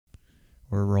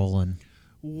We're rolling.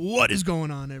 What is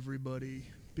going on, everybody?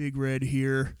 Big Red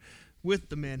here with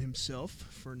the man himself,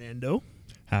 Fernando.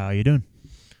 How you doing?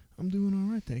 I'm doing all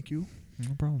right, thank you.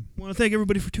 No problem. I want to thank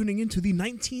everybody for tuning in to the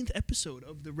 19th episode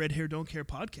of the Red Hair Don't Care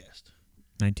podcast.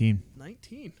 19.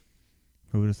 19.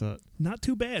 Who would have thought? Not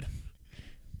too bad.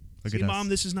 Look See, at Mom, us.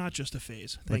 this is not just a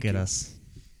phase. Thank Look at you. us.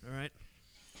 All right?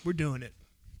 We're doing it.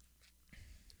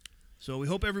 So we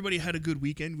hope everybody had a good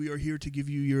weekend. We are here to give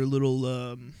you your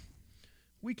little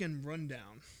weekend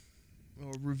rundown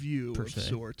or review Per of se.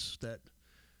 sorts that,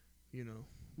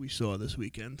 we saw this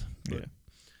weekend. But Yeah.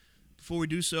 before we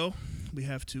do so, we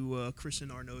have to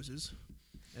christen our noses,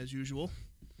 as usual.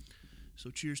 So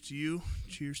cheers to you.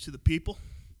 Cheers to the people.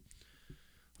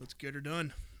 Let's get her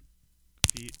done.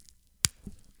 Pete.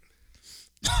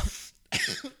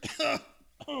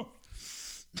 Oh,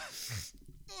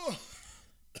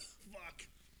 fuck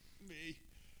me.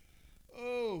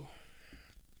 Oh.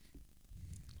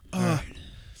 Alright.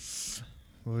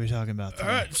 What are we talking about today?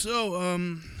 All right, so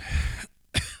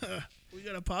we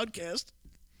got a podcast.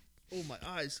 Oh, my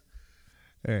eyes.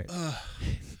 All right.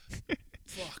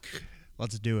 Fuck.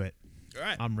 Let's do it. All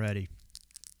right. I'm ready.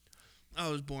 I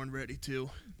was born ready, too.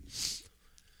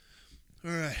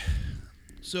 All right.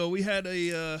 So we had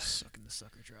a Sucking the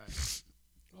sucker dry.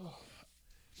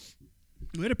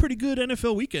 we had a pretty good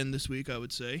NFL weekend this week, I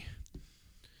would say.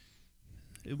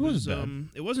 It was bad.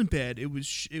 It wasn't bad. It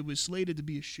was slated to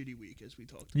be a shitty week, as we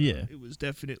talked about. Yeah. It was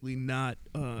definitely not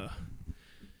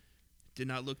did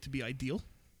not look to be ideal.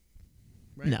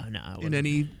 Right? No. In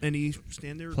any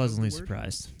standard. Pleasantly of the word?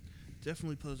 surprised.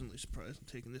 Definitely pleasantly surprised. I'm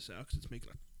taking this out because it's making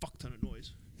a fuck ton of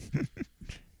noise.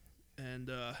 And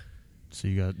So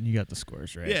you got the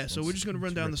scores, right? yeah, so we're just gonna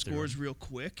run let's down rip the through scores 'em. real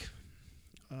quick.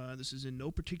 This is in no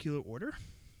particular order.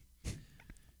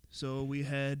 So we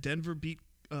had Denver beat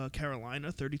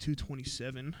Carolina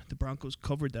 32-27. The Broncos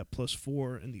covered that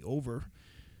 +4, and the over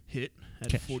hit at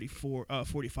Cash.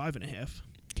 45.5.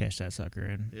 Cash that sucker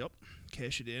in. Yep,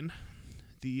 cash it in.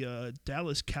 The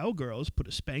Dallas Cowgirls put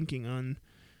a spanking on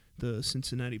the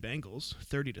Cincinnati Bengals,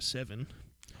 30-7.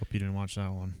 Hope you didn't watch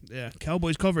that one. Yeah,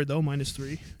 Cowboys covered though,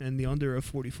 -3, and the under of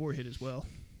 44 hit as well.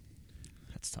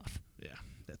 That's tough. Yeah,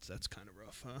 that's kind of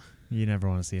rough, huh? You never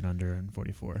want to see it under in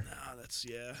 44. Nah, that's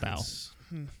yeah. Foul. that's-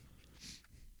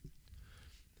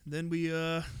 Then we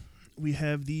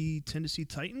have the Tennessee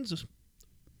Titans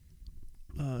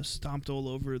stomped all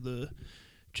over the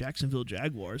Jacksonville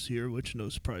Jaguars here, which no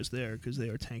surprise there because they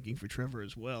are tanking for Trevor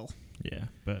as well. Yeah,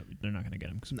 but they're not going to get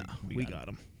him because No, we got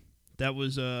him. That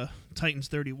was Titans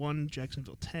 31,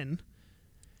 Jacksonville 10,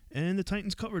 and the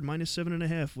Titans covered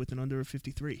 -7.5 with an under of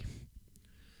 53.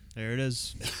 There it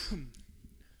is.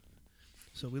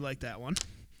 So we like that one.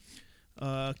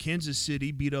 Kansas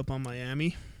City beat up on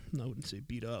Miami. No, I wouldn't say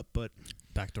beat up, but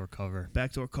Backdoor cover.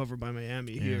 backdoor cover by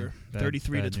Miami Yeah, here, bad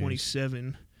 33-27,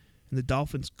 and the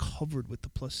Dolphins covered with the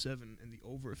 +7 and the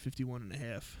over of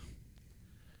 51.5.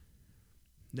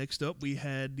 Next up, we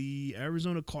had the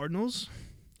Arizona Cardinals.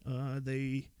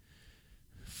 They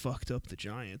fucked up the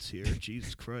Giants here.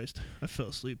 Jesus Christ, I fell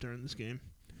asleep during this game.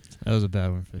 That was a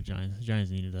bad one for the Giants. The Giants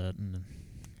needed that, and then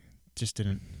just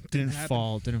didn't happen.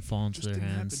 fall into Just their didn't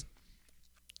hands.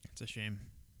 It's a shame.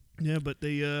 Yeah, but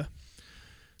they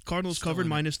Cardinals Still covered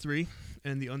in it. -3,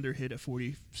 and the under hit at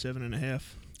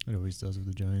 47.5. It always does with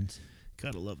the Giants.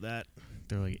 Gotta love that.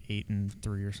 They're like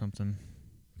 8-3 or something,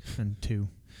 and 2.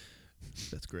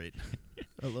 That's great.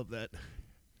 I love that.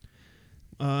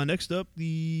 Next up,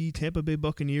 the Tampa Bay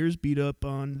Buccaneers beat up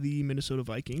on the Minnesota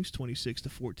Vikings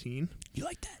 26-14. You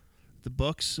like that? The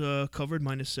Bucks covered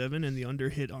 -7, and the under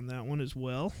hit on that one as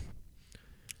well.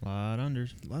 A lot of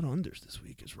unders. A lot of unders this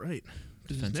week is right.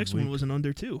 Because this Defensive next week. one was an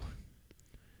under too.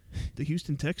 The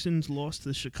Houston Texans lost to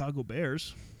the Chicago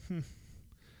Bears.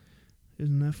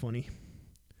 Isn't that funny?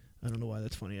 I don't know why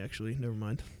that's funny, actually. Never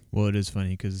mind. Well, it is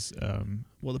funny because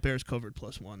Well, the Bears covered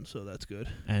 +1, so that's good.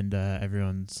 and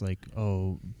everyone's like,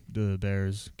 "Oh, the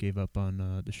Bears gave up on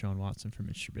Deshaun Watson for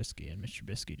Mitch Trubisky, and Mitch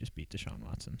Trubisky just beat Deshaun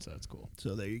Watson, so that's cool."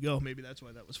 So there you go. Maybe that's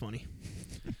why that was funny.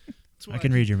 That's why I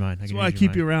can read your mind. That's why I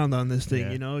keep you around on this thing.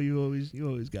 Yeah. You know, you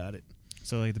always got it.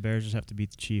 So like the Bears just have to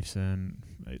beat the Chiefs, and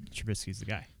Trubisky's the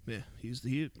guy. Yeah,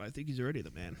 I think he's already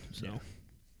the man. So,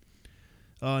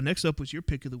 next up was your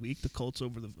pick of the week: the Colts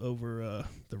over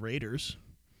the Raiders.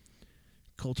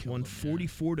 Colts Killed won them, yeah.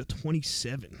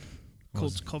 44-27.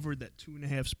 Colts Wasn't- covered that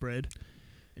 2.5 spread,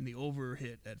 and the over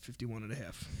hit at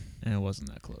 51.5. And it wasn't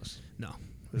that close. No,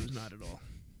 it was not at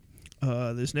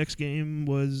all. This next game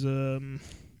was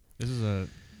This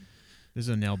is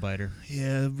a nail biter.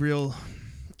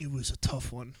 it was a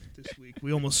tough one this week.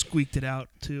 We almost squeaked it out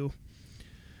too.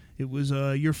 It was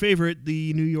your favorite,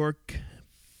 the New York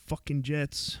fucking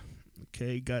Jets.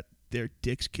 Okay, got their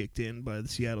dicks kicked in by the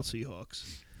Seattle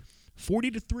Seahawks.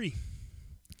 40-3.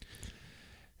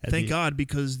 Thank God,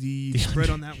 because the spread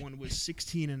on that one was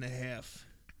 16.5.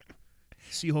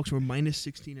 Seahawks were minus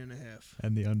 16.5.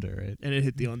 And the under, right? And it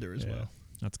hit the under as well.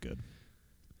 That's good.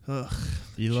 Ugh,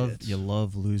 You Jets.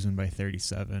 love losing by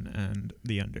 37 and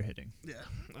the under hitting Yeah.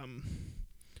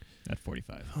 at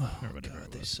 45 Oh, or whatever God,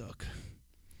 it they was. suck.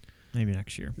 Maybe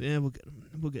next year. Yeah,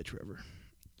 we'll get Trevor.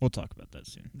 We'll talk about that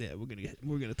soon. Yeah,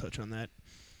 we're gonna touch on that.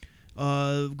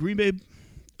 Green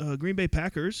Bay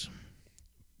Packers,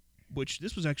 which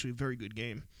this was actually a very good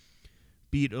game,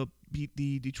 beat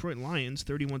the Detroit Lions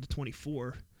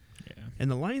 31-24, Yeah.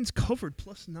 and the Lions covered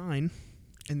 +9,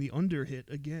 and the under hit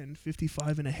again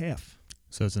 55.5.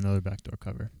 So it's another backdoor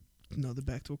cover. Another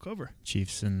backdoor cover.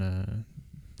 Chiefs and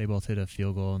they both hit a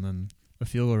field goal and then a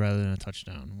field goal rather than a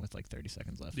touchdown with like 30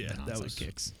 seconds left. Yeah, and that onside was-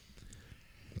 kicks.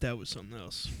 That was something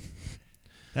else.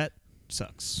 That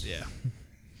sucks. Yeah.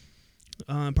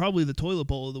 Probably the toilet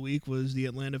bowl of the week was the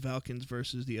Atlanta Falcons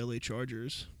versus the LA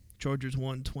Chargers. Chargers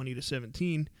won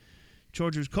 20-17.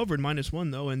 Chargers covered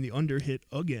 -1 though, and the under hit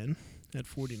again at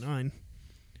 49.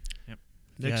 Yep.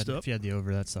 Next up, If you had the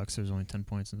over, that sucks. There's only 10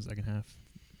 points in the second half.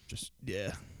 Just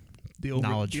yeah, the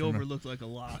Knowledge from over a- looked like a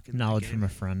lock. In knowledge that from game. a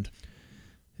friend.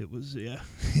 It was yeah,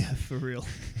 for real.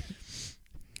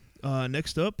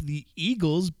 Next up, the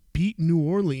Eagles beat New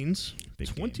Orleans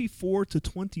Big game.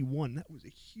 24-21. That was a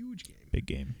huge game. Big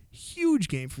game. Huge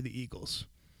game for the Eagles.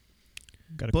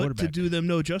 Got a But quarterback. to do them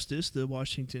no justice, the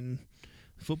Washington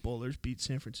footballers beat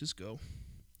San Francisco.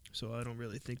 So I don't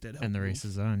really think that helped. and the move. race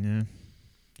is on, yeah.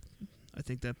 I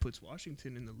think that puts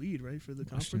Washington in the lead, right, for the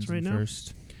Washington's conference right in now.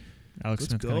 first. Alex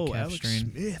Let's Smith got a go, calf Alex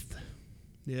strain. Smith.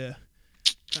 Yeah,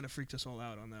 kind of freaked us all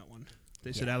out on that one.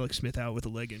 They said Yeah. Alex Smith out with a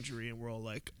leg injury, and we're all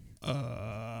like,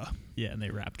 Yeah, and they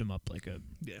wrapped him up like a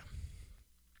yeah,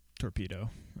 torpedo.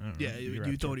 I don't know. yeah. You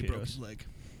wrap thought he broke torpedoes. his leg.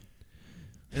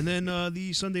 And then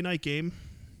the Sunday night game,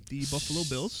 the Buffalo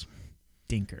Bills.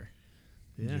 Dinker.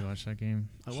 Yeah. Did you watch that game?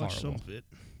 I watched some Horrible. of it.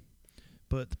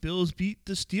 But the Bills beat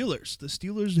the Steelers. The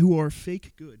Steelers, who are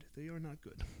fake good. They are not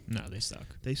good. No, they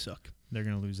suck. They suck. They're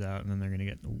going to lose out, and then they're going to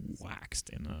get waxed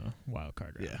in a wild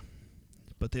card round. Yeah.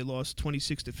 But they lost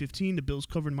 26-15. The Bills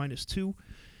covered -2.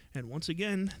 And once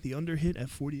again, the under hit at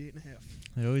 48.5.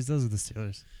 It always does with the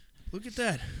Steelers. Look at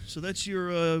that. So that's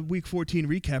your Week 14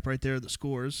 recap right there, the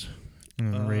scores.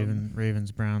 And then the Um,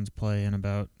 Ravens-Browns play in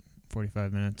about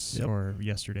 45 minutes, Yep. or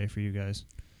yesterday for you guys.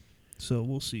 So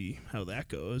we'll see how that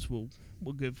goes. We'll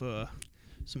give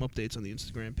some updates on the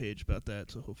Instagram page about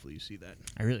that, so hopefully you see that.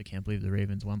 I really can't believe the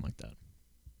Ravens won like that.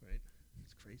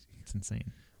 It's crazy. It's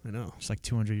insane. I know. Just like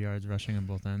 200 yards rushing on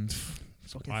both ends.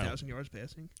 Fucking Wild. 1,000 yards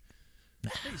passing.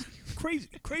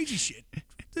 Crazy shit.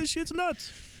 This shit's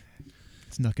nuts.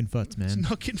 It's knuckin' futs, It's man.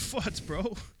 knuckin' futs,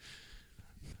 bro.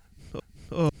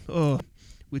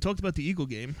 We talked about the Eagle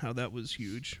game, how that was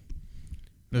huge.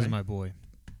 This is Right. my boy.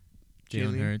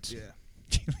 Jalen Hurts. Yeah.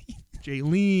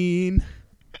 Jaleen.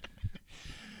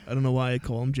 I don't know why I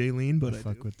call him Jaleen, but I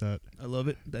fuck do. with that. I love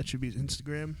it. That should be his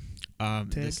Instagram. Tag.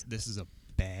 This is a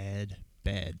bad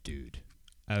dude.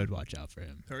 I would watch out for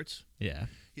him. Hurts. Yeah.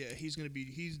 Yeah, he's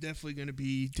definitely gonna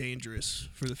be dangerous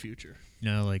for the future. You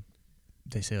know, like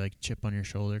they say, like chip on your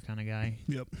shoulder kind of guy.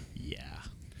 Yep. Yeah.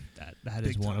 That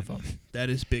is Big one of time. them. That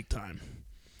is big time.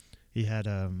 He had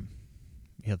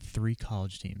 3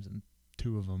 college teams, and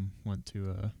 2 of them went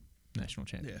to national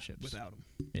championships. Without him.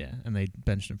 Yeah, and they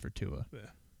benched him for Tua.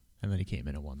 Yeah. And then he came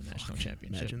in and won the national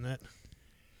championship. Imagine that.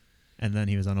 And then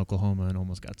he was on Oklahoma and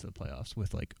almost got to the playoffs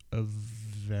with like a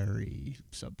very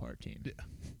subpar team. Yeah.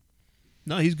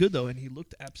 No, he's good though, and he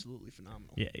looked absolutely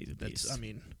phenomenal. Yeah, he's a beast. That's. I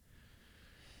mean,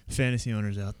 Fantasy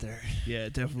owners out there, yeah,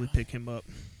 definitely pick him up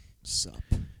sup?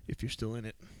 if you're still in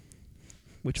it.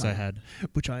 Which Which I had.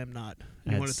 Which I am not. I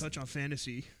You had want to touch on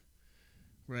fantasy,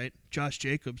 right? Josh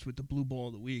Jacobs with the blue ball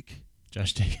of the week,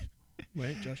 Josh Jacobs.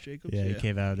 right? Josh Jacobs. Yeah, he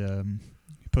came out.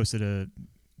 He posted a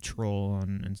troll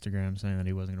on Instagram saying that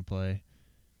he wasn't going to play.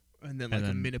 And then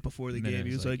a minute before the minute game,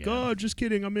 he was was like, like, yeah. "Oh, just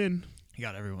kidding, I'm in." He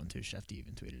got everyone to. Shefty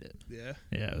even tweeted it. Yeah.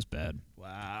 Yeah, it was bad.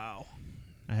 Wow.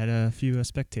 I had a few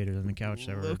spectators on the couch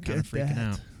that were Look kind of at freaking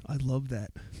that. out. I love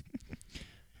that.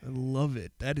 I love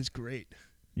it. That is great.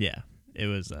 Yeah, it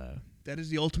was. That is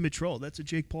the ultimate troll. That's a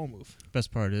Jake Paul move.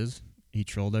 Best part is he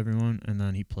trolled everyone, and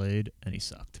then he played and he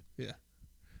sucked. Yeah,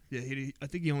 I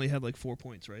think he only had like 4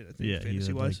 points, right? I think Yeah, he fantasy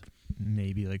had wise.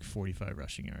 maybe like 45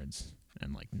 rushing yards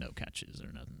and like no catches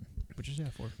or nothing. Which is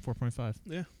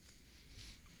 4.5.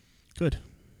 Good.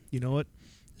 You know what?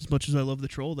 As much as I love the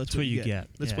troll, that's what you get.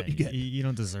 That's what you get. You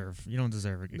don't deserve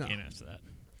a good No. game after that.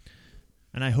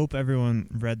 And I hope everyone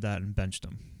read that and benched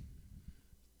him.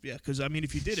 Yeah, because, I mean,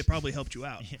 if you did, it probably helped you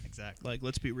out. Yeah, exactly. Like,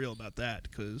 let's be real about that,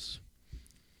 because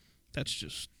that's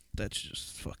just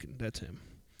fucking, that's him.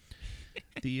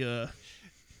 The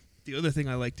other thing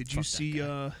I like, did you see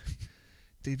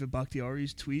David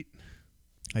Bakhtiari's tweet?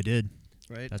 I did.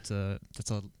 Right? That's a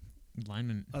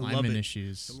lineman I love it.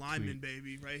 issues. The lineman, tweet.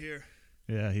 baby, right here.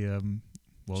 Yeah, he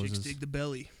what was Chicks his? dig the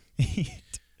belly.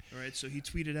 All right, so he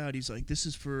tweeted out, he's like, this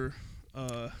is for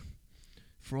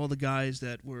all the guys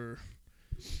that were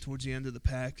towards the end of the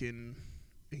pack in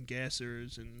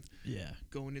gassers and Yeah.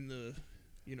 going in the,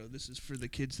 this is for the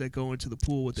kids that go into the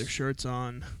pool with their shirts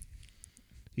on.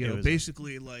 It was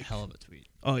Basically like, hell of a tweet.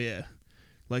 oh yeah,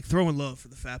 like throwing love for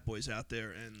the fat boys out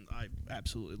there, and I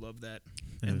absolutely love that.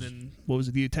 And then what was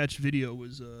it? The attached video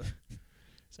was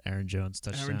it's Aaron Jones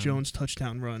touchdown. Aaron Jones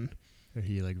touchdown run, Where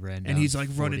he like ran down and he's like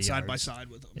 40 running side by yards. side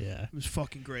with him. Yeah. It was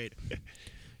fucking great.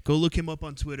 Go look him up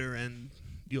on Twitter, and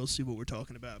you'll see what we're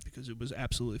talking about, because it was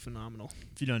absolutely phenomenal.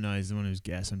 If you don't know, he's the one who's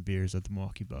gassing beers at the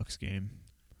Milwaukee Bucks game.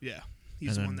 Yeah,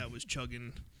 he's And the one then- that was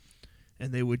chugging,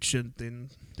 and they would then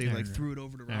they Aaron- threw it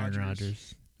over to Aaron Rodgers.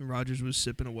 Rodgers And Rodgers was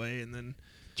sipping away, and then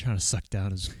trying to suck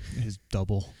down his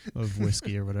double of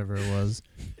whiskey or whatever it was.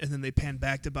 they pan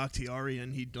back to Bakhtiari,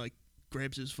 and he like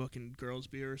grabs his fucking girl's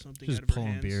beer or something Just out of her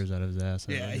pulling hands. beers out of his ass.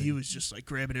 I Yeah, love he it. was just like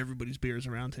grabbing everybody's beers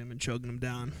around him and chugging them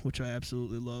down, which I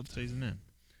absolutely loved. So he's the man.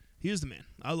 He is the man.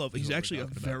 I love it. He's He's what we're actually a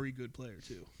talking about. very good player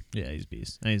too. Yeah, he's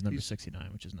beast. And he's number He's-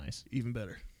 69, which is nice. Even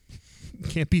better.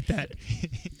 Can't beat that.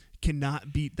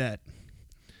 Cannot beat that.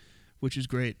 Which is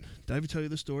great. Did I ever tell you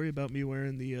the story about me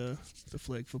wearing the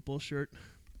flag football shirt,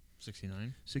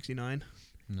 69? 69,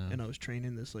 No. and I was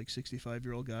training this like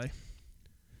 65-year-old guy,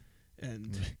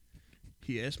 and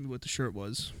he asked me what the shirt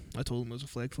was. I told him it was a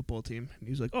flag football team, and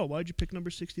he was like, "Oh, why'd you pick number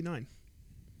 69?"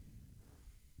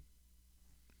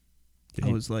 Did I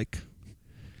he- was like,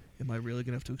 "Am I really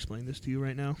gonna have to explain this to you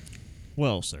right now?"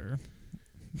 Well, sir,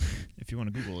 if you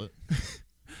want to Google it.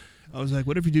 I was like,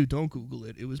 "Whatever you do, don't Google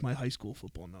it. It was my high school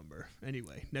football number."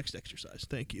 Anyway, next exercise.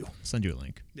 Thank you. Send you a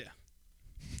link.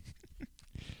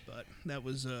 But that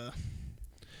was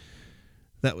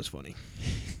funny.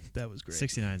 That was great.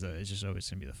 69 is just always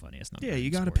going to be the funniest number. Yeah, you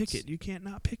in got to pick sports. it. You can't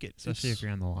not pick it. Especially It's- if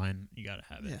you're on the line, you got to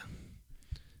have it. Yeah.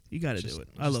 You got to Just- do it.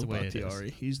 I just love the way it is.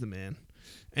 Bakhtiari. He's the man.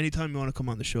 Anytime you want to come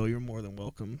on the show, you're more than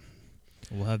welcome.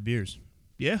 We'll have beers.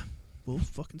 Yeah. We'll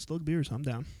fucking slug beers. I'm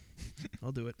down.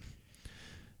 I'll do it.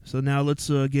 So now let's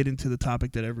get into the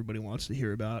topic that everybody wants to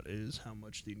hear about, is how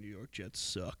much the New York Jets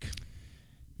suck.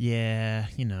 Yeah,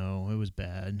 it was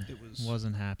bad. It was...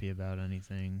 Wasn't happy about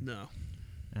anything. No.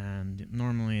 And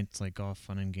normally it's like all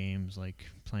fun and games, like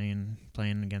playing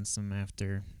against them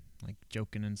after, like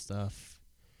joking and stuff.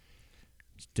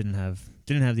 Just didn't have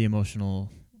the emotional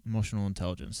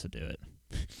intelligence to do it.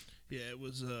 Yeah, it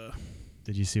was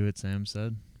Did you see what Sam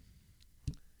said?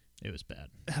 It was bad.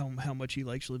 how much he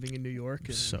likes living in New York.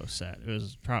 And So sad. It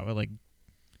was probably like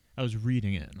I was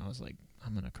reading it and I was like,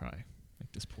 I'm gonna cry.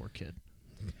 Like this poor kid.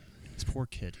 This poor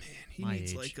kid. Man, he My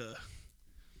needs age. like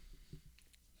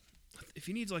if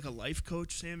he needs like a life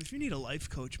coach, Sam, if you need a life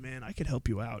coach, man, I could help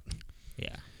you out.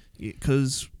 Yeah.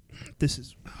 Because this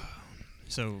is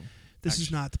So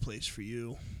is not the place for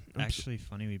you. actually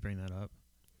funny we bring that up.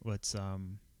 What's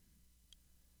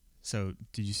so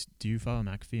do you follow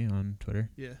McAfee on Twitter?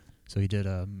 Yeah. So he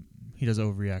does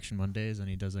Overreaction Mondays and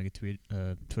he does like a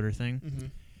Twitter thing. Mm-hmm.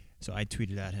 So I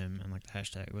tweeted at him and like the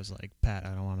hashtag was like, Pat, I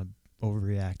don't want to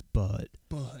overreact, but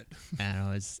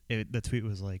and the tweet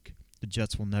was like, the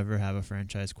Jets will never have a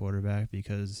franchise quarterback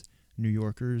because New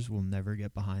Yorkers will never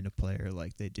get behind a player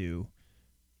like they do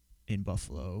in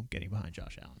Buffalo getting behind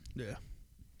Josh Allen. Yeah.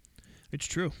 It's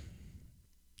true.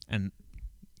 And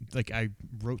like I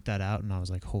wrote that out and I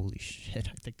was like, holy shit,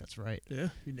 I think that's right. Yeah,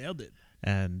 you nailed it.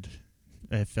 And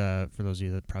if for those of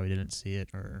you that probably didn't see it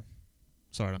or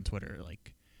saw it on Twitter,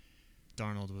 like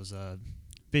Darnold was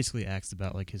basically asked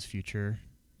about like his future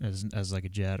as like a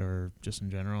Jet or just in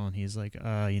general, and he's like,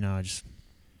 I just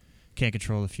can't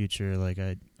control the future. Like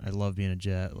I love being a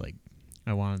Jet. Like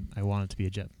I wanted to be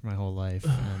a Jet for my whole life,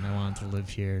 and I wanted to live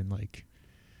here, and like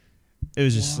it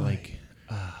was just Why? like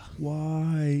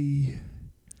Why?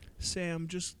 Sam,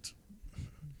 just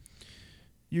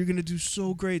you're gonna do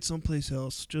so great someplace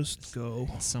else. Just go.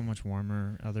 it's so much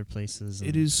warmer other places. It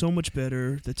and is so much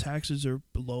better. The taxes are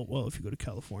below. Well, if you go to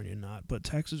California, not. But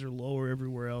taxes are lower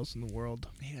everywhere else in the world.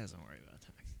 He doesn't worry about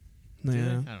tax.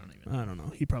 Yeah. I don't even. I don't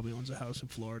know. He probably owns a house in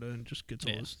Florida and just gets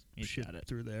all Yeah, his he's shit got it.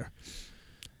 through there.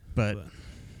 But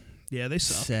Yeah, they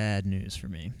suck. sad news for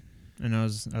me. And I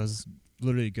was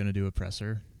literally gonna do a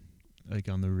presser, like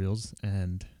on the reels,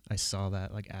 and I saw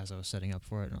that like as I was setting up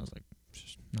for it, and I was like,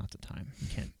 just not the time. You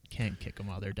can't kick them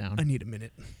while they're down. I need a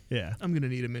minute. Yeah. I'm gonna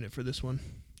need a minute for this one.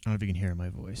 I don't know if you can hear my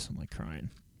voice. I'm like crying.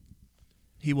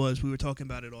 He was. We were talking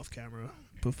about it off camera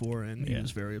before, and he Yeah.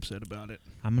 was very upset about it.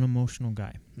 I'm an emotional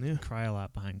guy. Yeah. Cry a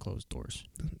lot behind closed doors.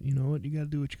 You know what? You got to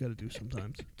do what you got to do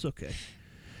sometimes. It's okay.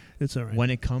 It's all right. When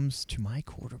it comes to my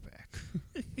quarterback,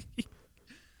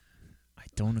 I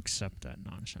don't accept that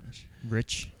nonsense.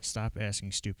 Rich, stop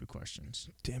asking stupid questions.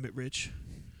 Damn it, Rich.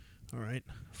 All right.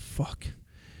 Fuck.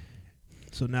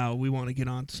 So now we want to get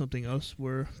on to something else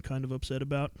we're kind of upset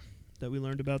about that we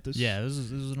learned about this. Yeah, this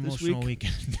is an this emotional week?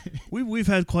 weekend. We've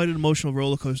had quite an emotional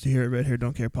roller coaster here at Red Hair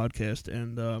Don't Care podcast,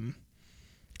 and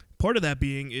part of that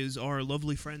being is our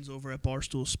lovely friends over at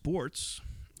Barstool Sports.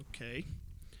 Okay,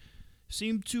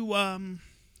 seem to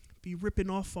be ripping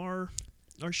off our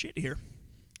shit here.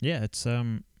 Yeah, it's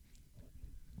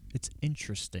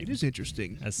interesting. It is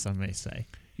interesting. As some may say.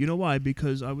 You know why?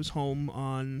 Because I was home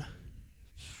on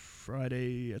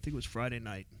Friday. I think it was Friday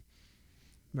night.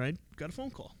 Right? Got a phone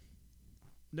call.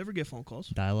 Never get phone calls.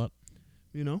 Dial up.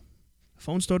 You know,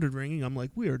 phone started ringing. I'm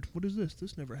like, weird. What is this?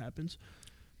 This never happens.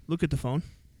 Look at the phone.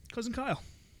 Cousin Kyle.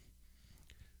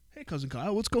 Hey, Cousin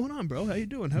Kyle. What's going on, bro? How you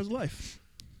doing? How's life?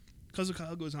 Cousin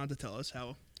Kyle goes on to tell us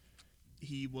how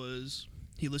he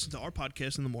listened to our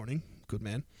podcast in the morning. Good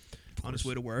man. On his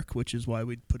way to work, which is why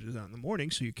we put it out in the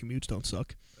morning so your commutes don't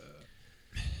suck.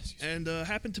 And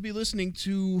happened to be listening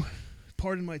to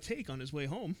Pardon My Take on his way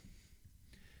home.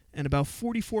 And about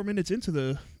 44 minutes into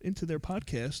their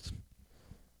podcast,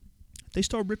 they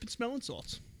start ripping smelling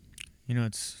salts. You know,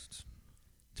 it's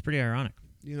pretty ironic.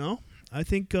 You know, I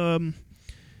think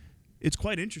it's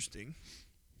quite interesting.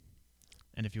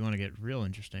 And if you want to get real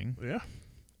interesting, Yeah,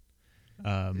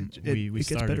 we it gets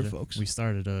started better, folks. We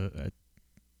started a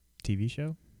TV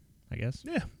show, I guess.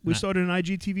 Yeah, we started an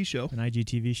IGTV show. An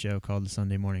IGTV show called the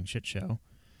Sunday Morning Shit Show.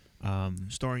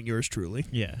 Starring yours truly.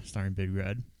 Yeah, starring Big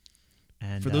Red.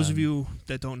 And For those of you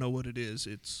that don't know what it is,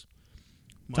 it's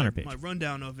on our page. my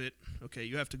rundown of it. Okay,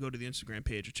 you have to go to the Instagram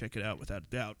page and check it out without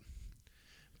a doubt.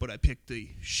 But I picked the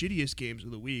shittiest games of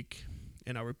the week,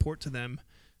 and I report to them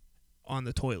on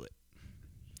the toilet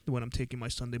when I'm taking my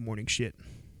Sunday morning shit.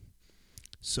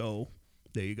 So,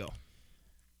 there you go.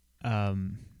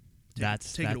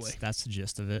 That's take it away. That's the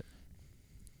gist of it.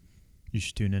 You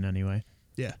should tune in anyway.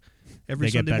 Yeah, They Sunday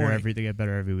get better morning. they get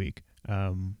better every week.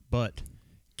 But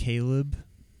Caleb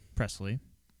Presley,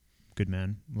 good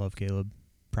man, love Caleb.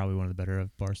 Probably one of the better of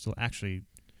Barstool. Actually,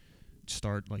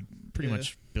 pretty Yeah.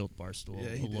 much built Barstool Yeah,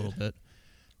 a he little did. bit.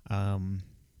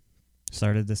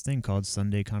 Started this thing called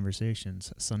Sunday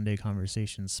Conversations. Sunday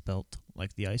Conversations spelt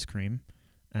like the ice cream,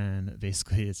 and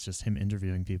basically it's just him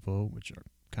interviewing people, which are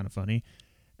kind of funny.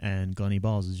 And Glenny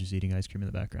Balls is just eating ice cream in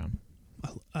the background.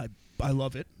 I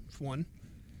love it, for one.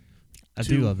 I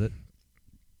do Two, love it.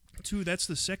 Two, that's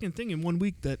the second thing in 1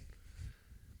 week that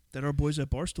our boys at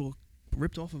Barstool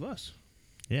ripped off of us.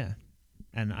 Yeah,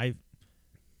 and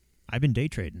I've been day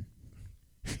trading.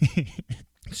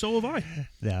 So have I.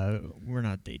 Yeah, we're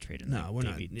not day trading. No, like we're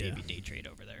not, Davey yeah. day trade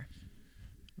over there.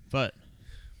 But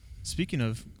speaking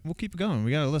of, we'll keep it going.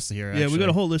 We got a list here. Yeah, we actually. got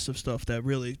a whole list of stuff that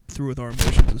really threw with our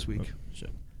emotions this week. Oh,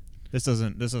 shit. This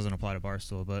doesn't apply to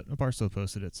Barstool, but Barstool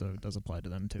posted it, so it does apply to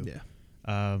them too.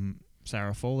 Yeah.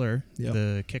 Sarah Fuller, Yep.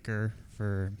 the kicker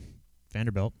for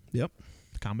Vanderbilt. Yep.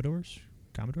 The Commodores.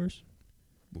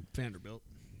 Vanderbilt.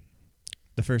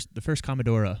 The first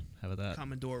Commodora. How about that?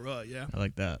 Commodore, yeah. I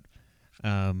like that.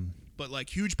 But, like,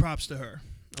 huge props to her.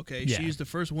 Okay, Yeah. she's the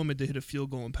first woman to hit a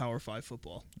field goal in Power 5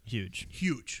 football. Huge.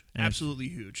 Huge. And Absolutely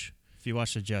huge. If you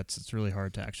watch the Jets, it's really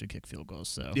hard to actually kick field goals.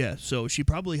 So Yeah, so she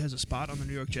probably has a spot on the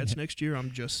New York Jets next year. I'm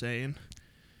just saying.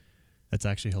 that's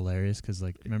actually hilarious because,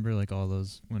 like, remember, like, all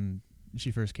those when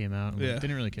she first came out and Yeah.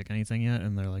 didn't really kick anything yet,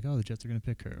 and they're like, "Oh, the Jets are gonna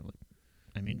pick her." Like,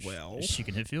 I mean, Well. she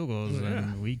can hit field goals, Yeah.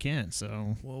 and we can't.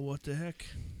 So Well, what the heck?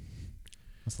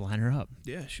 let's line her up.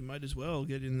 Yeah, she might as well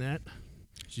get in that.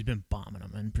 She's been bombing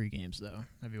them in pre-games, though.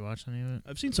 Have you watched any of it?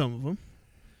 I've seen some of them.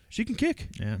 She can kick.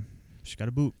 Yeah, she got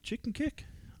a boot. She can kick.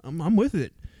 I'm with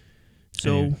it.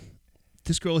 So, Anyway.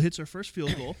 this girl hits her first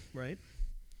field goal, right?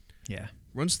 Yeah,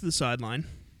 Runs to the sideline.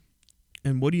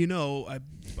 And what do you know?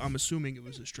 I'm assuming it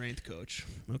was a strength coach.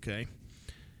 Okay.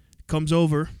 Comes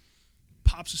over,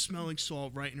 pops a smelling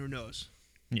salt right in her nose.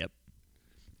 Yep.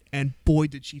 And boy,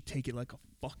 did she take it like a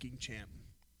fucking champ.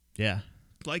 Yeah.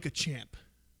 Like a champ.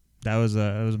 That was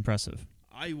impressive.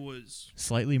 I was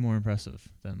Slightly more impressive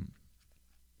than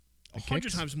 100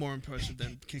 kicks? times more impressive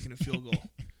than kicking a field goal.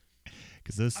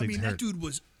 because those I things mean, hurt. that dude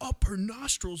was up her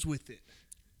nostrils with it.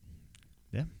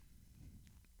 Yeah.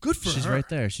 Good for her. She's right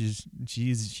there. She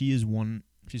is one.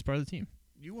 She's part of the team,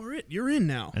 You are it. You're in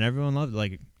now. and everyone loved it.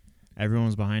 Like everyone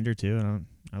was behind her too, and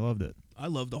I loved it. I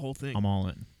love the whole thing. I'm all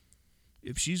in.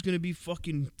 If she's gonna be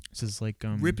fucking This is like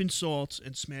ripping salts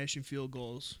and smashing field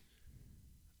goals,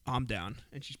 I'm down.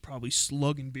 And she's probably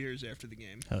slugging beers after the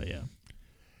game. Hell yeah.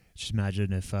 Just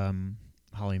imagine if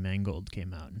Holly Mangold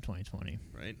came out in 2020.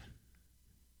 Right?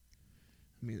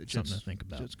 I mean, the Something Jets, to think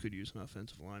about. Jets could use an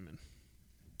offensive lineman.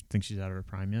 Think she's out of her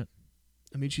prime yet?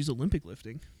 I mean, she's Olympic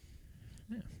lifting.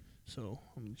 Yeah. So,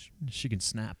 She can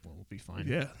snap. We'll be fine.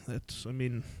 yeah, that's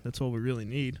all we really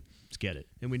need. Let's get it.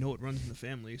 And we know it runs in the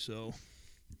family, so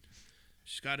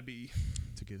she's got to be.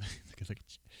 It's a good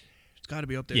It's got to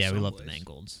be up there. yeah, we love the someplace.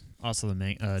 Mangolds. Also,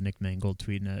 the Nick Mangold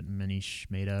tweeting at Manish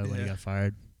Mehta when he Yeah. got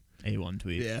fired. A1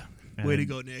 tweet. Yeah. And Way to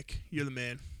go, Nick. You're the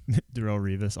man. Darrell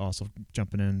Revis also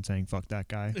jumping in and saying, fuck that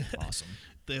guy. Awesome.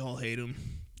 They all hate him.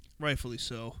 Rightfully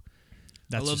so.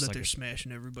 That's I love just that like they're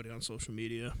smashing everybody on social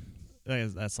media.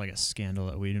 that's like a scandal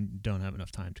that we don't have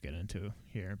enough time to get into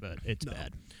here, but it's No.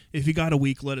 bad. If you got a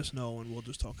week, let us know, and we'll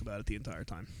just talk about it the entire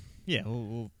time. Yeah,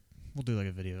 we'll do like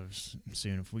a video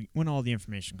soon when all the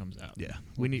information comes out. Yeah,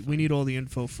 We'll be we need all the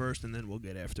info first, and then we'll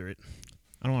get after it.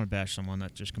 I don't want to bash someone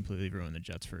that just completely ruined the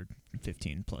Jets for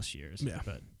 15 plus years. Yeah.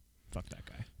 But fuck that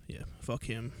guy. Yeah, fuck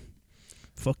him.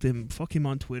 Fuck him. Fuck him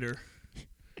on Twitter.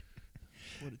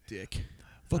 What a dick.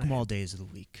 Fuck him all days of the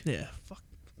week. Yeah, fuck.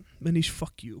 Manish,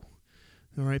 fuck you.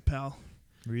 All right, pal.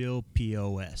 Real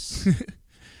POS.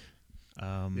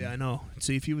 Yeah, I know.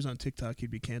 See, if he was on TikTok, he'd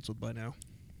be canceled by now.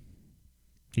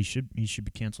 He should be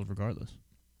canceled regardless.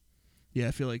 Yeah,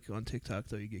 I feel like on TikTok,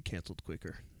 though, you get canceled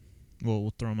quicker. Well,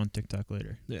 we'll throw him on TikTok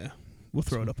later. Yeah, we'll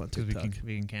throw it up on 'Cause TikTok.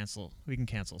 we can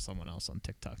cancel someone else on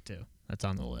TikTok too. That's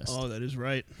on the list. Oh, that is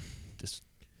right. This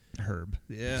Herb.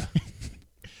 Yeah.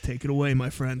 Take it away, my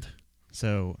friend.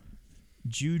 So,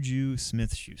 Juju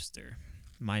Smith-Schuster,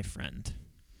 my friend.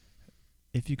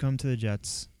 If you come to the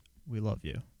Jets, we love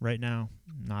you. Right now,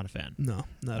 not a fan. No,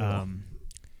 not at all.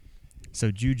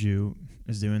 So Juju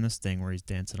is doing this thing where he's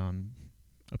dancing on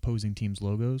opposing teams'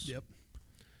 logos. Yep.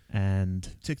 And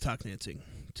TikTok dancing,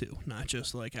 too. Not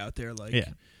just, like, out there, like,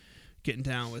 yeah. getting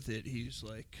down with it. He's,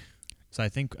 like... So I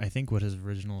think what his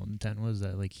original intent was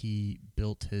that like he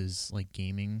built his like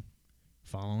gaming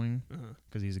following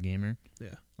because he's a gamer.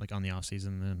 Yeah. Like on the off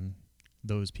season, then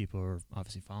those people are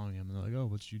obviously following him and they're like, oh,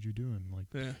 what's Juju doing? Like,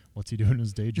 Yeah. what's he doing in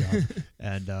his day job?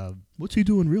 And What's he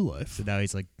do in real life? so now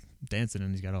he's like dancing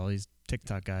and he's got all these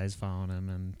TikTok guys following him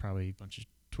and probably a bunch of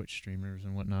Twitch streamers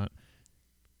and whatnot.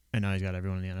 And now he's got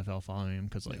everyone in the NFL following him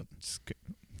because like Yep.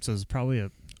 so there's probably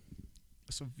a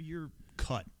severe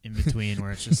cut in between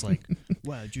where it's just like,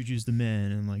 wow, Juju's the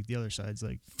man, and like the other side's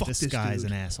like, Fuck this this guy's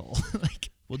dude. an asshole. Like,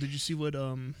 Well, did you see what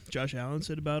Josh Allen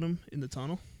said about him in the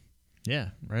tunnel? yeah,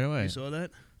 right away. You saw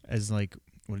that? As like,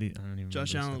 what do you? I don't even.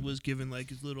 Josh remember Allen what was giving like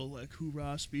his little like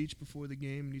hoorah speech before the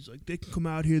game, and he's like, "They can come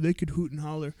out here, they could hoot and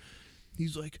holler."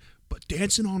 He's like, "But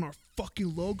dancing on our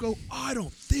fucking logo, I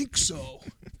don't think so."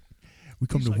 we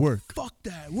come He's to like, work, Fuck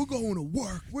that. We're going to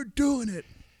work. We're doing it.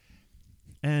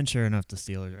 and sure enough, the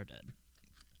Steelers are dead.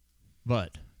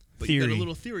 But But theory, you got a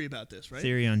little theory about this, right?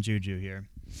 theory on Juju here.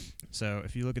 So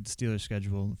if you look at the Steelers'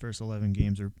 schedule, the first 11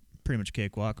 games are pretty much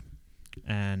cakewalk,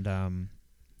 and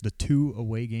the 2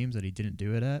 away games that he didn't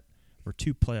do it at were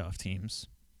 2 playoff teams.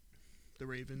 The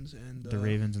Ravens and The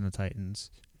Ravens and the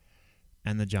Titans,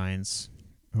 and the Giants,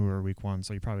 who are week 1.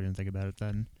 So you probably didn't think about it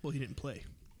then. Well, he didn't play.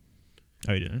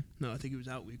 Oh, you didn't? No, I think he was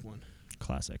out week 1.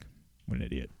 Classic. What an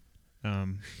idiot.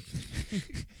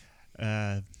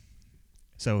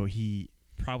 So he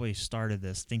probably started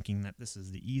this thinking that this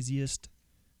is the easiest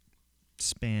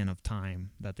span of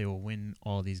time that they will win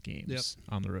all these games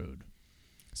on the road.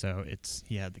 So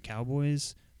he had the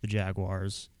Cowboys, the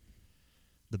Jaguars,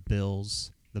 the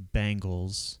Bills, the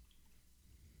Bengals,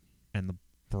 and the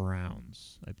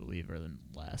Browns, I believe, are the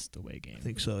last away game. I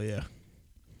think so, yeah.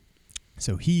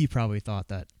 So he probably thought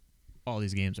that all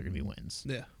these games are going to be wins.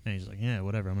 Yeah. And he's like, yeah,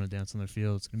 whatever, I'm going to dance on their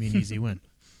field. It's going to be an easy win.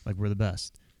 Like, we're the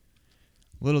best.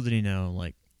 Little did he know,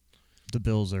 like, the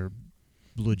Bills are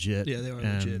legit. Yeah, they are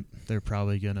and legit. they're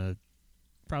probably going to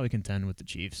contend with the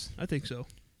Chiefs. I think so.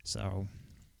 So,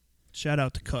 Shout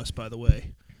out to Cuss, by the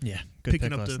way. yeah, good pick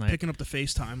picking last up night. picking up the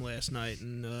FaceTime last night,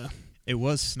 and It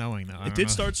was snowing, though. it did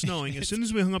start snowing. As soon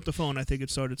as we hung up the phone, I think it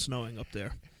started snowing up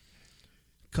there.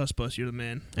 Cuss Bus, you're the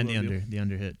man. And Love you. the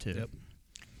under hit, too. Yep.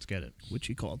 Let's get it. Which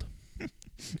he called.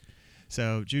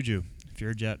 So, Juju, if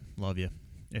you're a Jet, love you.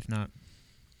 If not,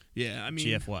 Yeah, I mean,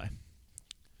 GFY.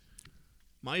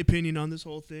 my opinion on this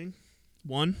whole thing,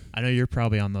 one, I know you're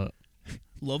probably on the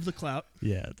Love the clout.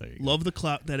 Yeah, there you go. Love the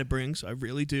clout that it brings. I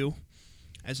really do.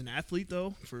 As an athlete,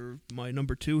 though, for my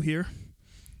number 2 here,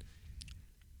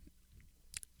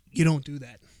 you don't do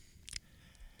that.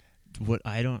 What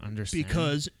I don't understand,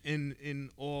 Because in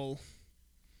all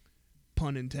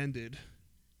pun intended,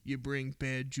 you bring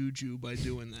bad juju by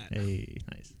doing that. hey,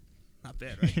 nice. Not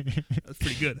bad, right? That's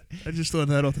pretty good. I just thought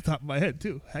that off the top of my head,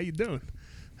 too. How you doing?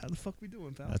 How the fuck we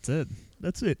doing, pal? That's it.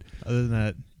 That's it. Other than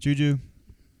that, Juju,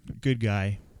 good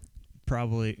guy.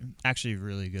 Probably, actually,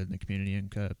 really good in the community in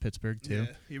Pittsburgh too.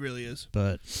 Yeah, he really is.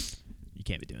 But you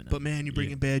can't be doing that. But man, you're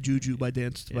bringing bad juju by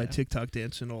by Yeah. TikTok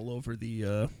dancing all over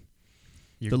the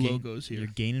You're logos here. You're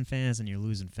gaining fans and you're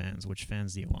losing fans. Which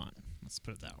fans do you want? Let's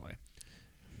put it that way.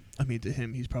 I mean, to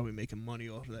him, he's probably making money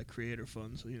off of that creator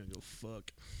fund, so he don't go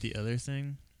fuck. The other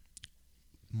thing,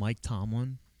 Mike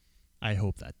Tomlin, I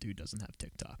hope that dude doesn't have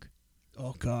TikTok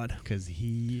Oh God, because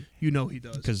he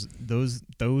does. because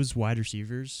those wide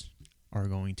receivers are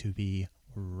going to be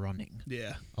running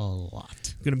Yeah, a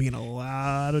lot, gonna be in a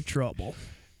lot of trouble.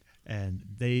 and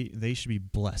they should be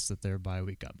blessed that their bye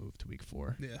week got moved to week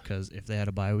 4. Yeah. Because if they had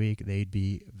a bye week, they'd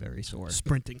be very sore.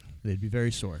 Sprinting. They'd be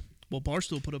very sore. Well,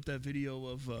 Barstool put up that video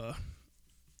of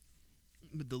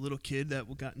the little kid that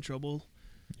got in trouble,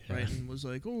 Yeah. right? And was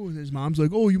like, "Oh," and his mom's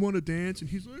like, "Oh, you want to dance?" And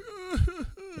he's like,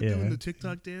 Yeah. doing the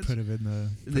TikTok dance. Put him in the.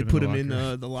 And they put him in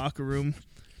locker. the locker room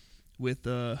with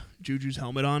Juju's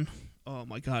helmet on. Oh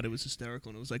my God, it was hysterical.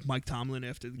 And it was like Mike Tomlin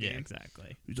after the Yeah, game.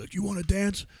 exactly. He's like, "You want to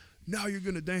dance? Now you're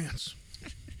gonna dance."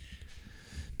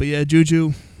 But yeah,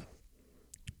 Juju.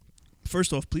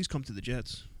 First off, please come to the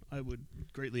Jets. I would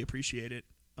greatly appreciate it.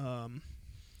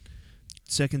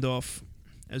 Second off,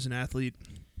 as an athlete,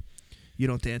 you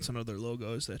don't dance on other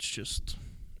logos. That's just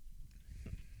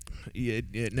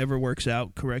it never works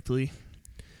out correctly,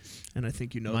 and I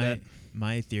think you know that.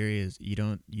 My theory is you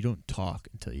don't talk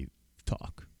until you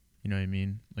talk. You know what I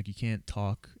mean? Like you can't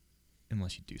talk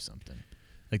unless you do something.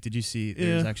 Like, did you see?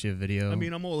 There's Yeah. actually a video. I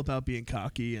mean, I'm all about being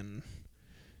cocky and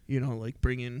like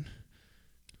bringing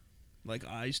like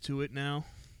eyes to it now.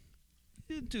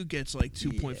 It dude gets like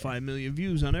 2.5 million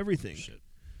views on everything. Shit.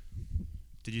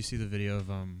 Did you see the video of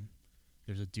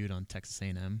There's a dude on Texas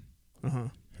A&M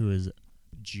who is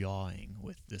jawing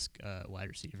with this wide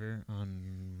receiver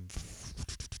on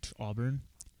Auburn,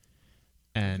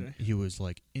 and Okay. he was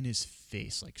like in his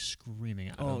face, like screaming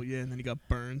at Oh him. yeah, and then he got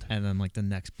burned. And then like the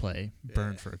next play,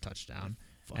 burned Yeah. for a touchdown.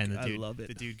 Fuck, And the I dude, love it.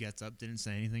 the dude gets up, didn't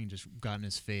say anything, just got in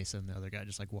his face, and the other guy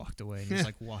just like walked away, and he's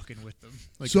like walking with them.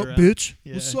 Like, What's up, around. bitch?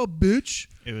 Yeah. What's up, bitch?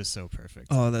 It was so perfect.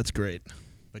 Oh, that's great.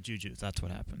 But Juju, that's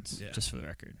what happens. Yeah. Just for the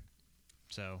record.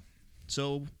 So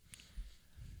So,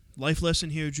 life lesson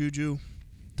here, Juju.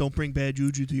 Don't bring bad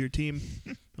juju to your team.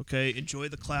 Okay? Enjoy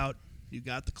the clout. You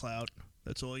got the clout.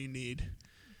 That's all you need.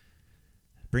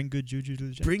 bring good Juju to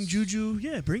the Jets. Bring Juju.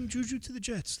 Yeah, bring Juju to the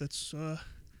Jets. That's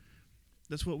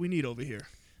what we need over here.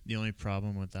 The only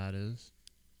problem with that is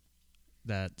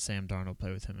that Sam Darnold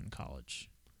played with him in college.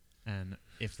 And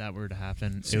if that were to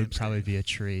happen, it would Sam's probably game. be a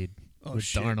trade Oh, with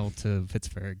shit. Darnold to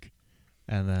Pittsburgh.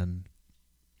 And then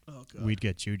Oh, God. we'd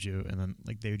get Juju, and then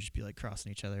like they would just be like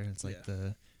crossing each other. And it's like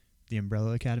Yeah. the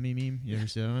Umbrella Academy meme. You ever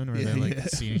see that one? Where Yeah, they're like yeah.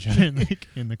 seeing each other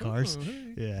in the cars. Oh,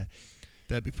 hey. Yeah.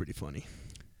 That'd be pretty funny.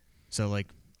 So like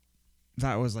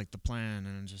that was like the plan,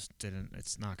 and it just didn't.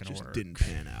 It's not gonna Just work. didn't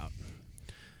pan out.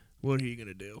 What are you going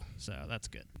to do? So that's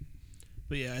good.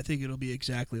 But yeah, I think it'll be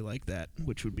exactly like that,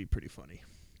 which would be pretty funny.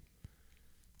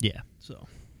 Yeah. So,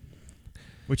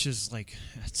 Which is like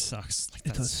it sucks. Like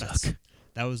It does suck.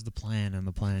 That was the plan, and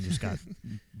the plan just got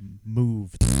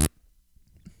moved.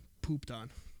 pooped on.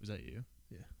 Was that you?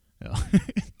 Yeah. Oh.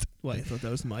 What, you thought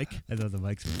that was Mike? I thought the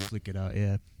mics would flick it out.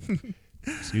 Yeah.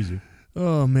 Excuse you.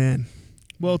 Oh, man.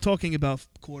 Well, talking about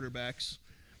quarterbacks,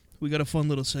 we got a fun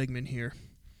little segment here.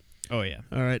 Oh yeah.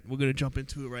 All right, we're going to jump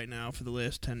into it right now for the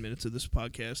last 10 minutes of this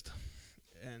podcast.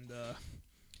 And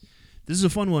this is a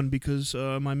fun one because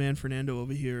my man Fernando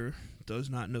over here does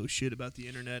not know shit about the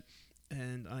internet,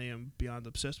 and I am beyond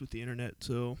obsessed with the internet,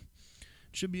 so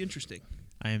it should be interesting.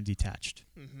 I am detached,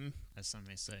 Mm-hmm. as some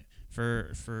may say.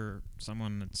 For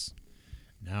someone that's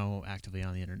now actively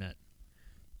on the internet,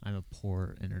 I'm a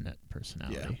poor internet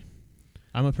personality. Yeah.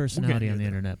 I'm a personality near on the there.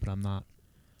 internet, but I'm not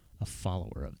a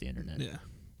follower of the internet, Yeah,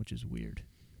 which is weird.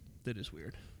 that is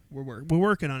weird. We're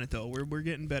working on it, though. We're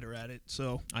getting better at it,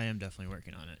 so... I am definitely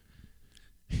working on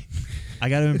it. I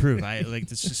got to improve.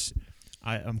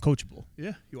 I'm coachable.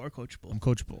 Yeah, you are coachable. I'm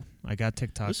coachable. I got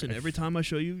TikTok. Listen, every time I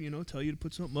show you, tell you to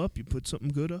put something up, you put something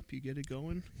good up, you get it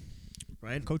going,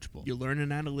 right? I'm coachable. You're learning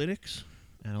analytics,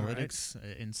 Analytics,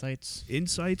 insights.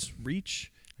 insights,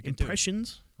 reach, I can do it.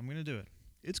 impressions. I'm gonna do it.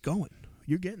 It's going.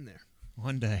 You're getting there.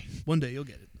 One day. One day you'll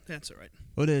get it. That's all right.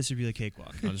 One day this should be the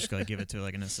cakewalk. I'll just like give it to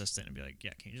like an assistant and be like,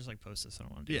 yeah, can you just like post this? I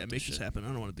don't want to do Yeah, make this happen. I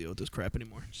don't want to deal with this crap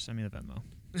anymore. Just send me the Venmo.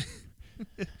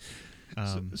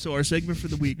 So our segment for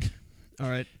the week. All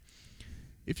right.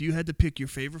 If you had to pick your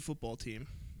favorite football team,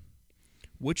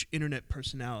 which internet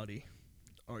personality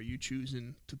are you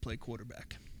choosing to play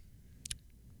quarterback?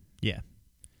 Yeah.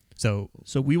 So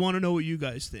we want to know what you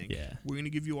guys think. Yeah. We're going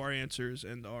to give you our answers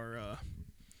and our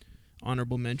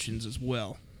honorable mentions as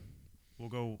well. we'll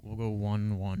go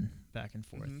 1-1 back and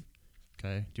forth. Mm-hmm.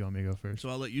 Okay. Do you want me to go first? So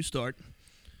I'll let you start.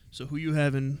 So who you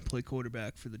having play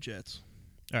quarterback for the Jets?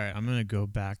 All right. I'm gonna go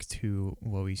back to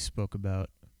what we spoke about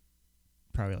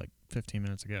probably like 15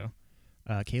 minutes ago.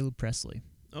 Caleb Presley.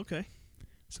 Okay.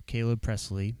 So Caleb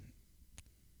Presley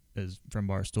is from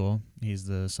Barstool. He's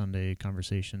the Sunday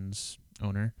Conversations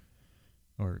owner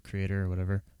or creator or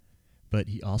whatever. But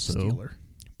he also Steeler.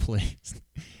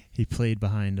 He played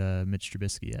behind Mitch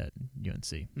Trubisky at UNC.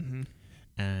 Mm-hmm.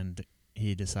 And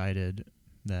he decided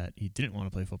that he didn't want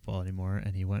to play football anymore,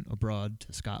 and he went abroad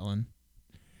to Scotland,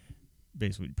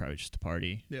 basically probably just to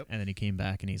party. Yep. And then he came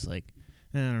back, and he's like,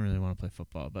 I don't really want to play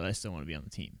football, but I still want to be on the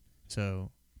team. So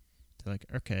they're like,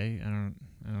 okay, I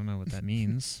don't know what that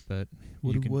means, but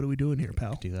What are we doing here,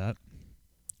 pal? do that.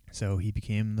 So he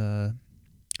became the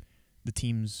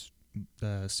team's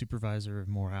supervisor of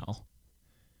morale.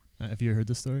 Have you heard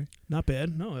this story? Not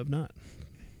bad. No, I have not.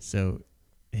 So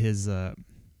his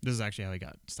this is actually how he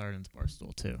got started into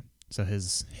Barstool too. So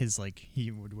his like he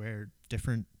would wear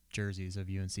different jerseys of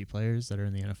UNC players that are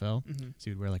in the NFL. Mm-hmm. So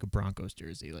he'd wear like a Broncos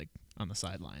jersey, like on the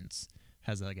sidelines,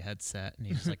 has like a headset, and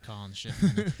he's like calling shit.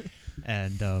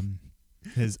 And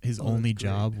his only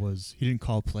job was he didn't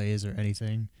call plays or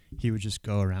anything. He would just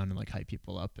go around and like hype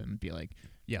people up and be like,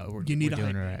 "Yeah, we're doing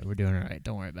all right. We're doing all right.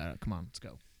 Don't worry about it. Come on, let's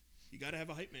go." You got to have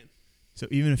a hype man. So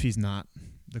even if he's not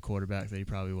the quarterback that he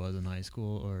probably was in high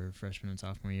school or freshman and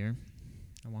sophomore year,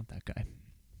 I want that guy.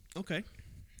 Okay.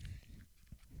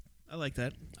 I like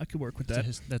that. I could work with that.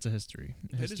 That's a history.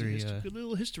 Good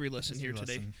little history lesson here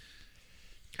today.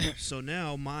 So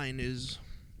now mine is,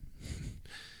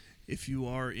 if you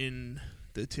are in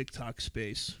the TikTok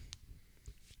space,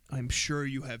 I'm sure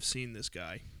you have seen this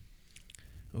guy.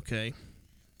 Okay.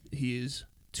 He is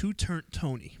Two-Turnt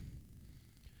Tony.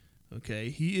 Okay.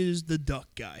 He is the duck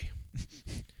guy.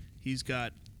 He's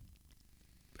got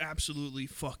absolutely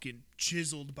fucking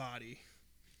chiseled body.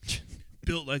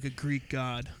 Built like a Greek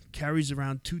god. Carries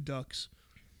around 2 ducks.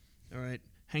 All right.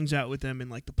 Hangs out with them in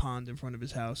like the pond in front of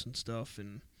his house and stuff.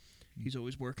 And he's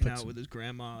always working out with his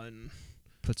grandma and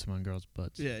puts them on girls'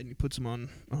 butts. Yeah, and he puts them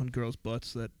on girls'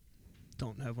 butts that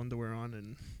don't have underwear on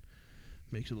and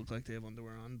makes it look like they have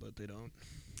underwear on, but they don't.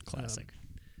 Classic.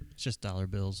 It's just dollar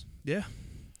bills. Yeah.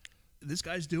 This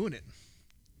guy's doing it.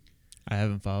 I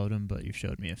haven't followed him, but you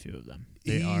showed me a few of them.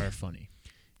 They are funny.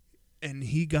 And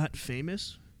he got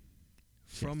famous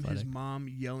from his mom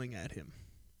yelling at him.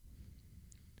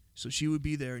 So she would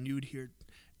be there and you would hear,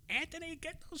 "Anthony,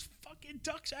 get those fucking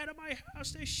ducks out of my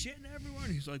house. They're shitting everywhere."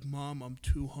 And he's like, "Mom, I'm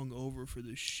too hungover for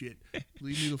this shit.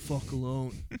 Leave me the fuck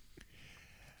alone."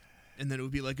 And then it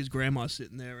would be like his grandma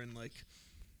sitting there and like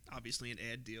obviously an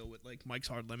ad deal with like Mike's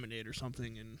Hard Lemonade or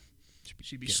something, and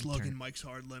she'd be slugging Mike's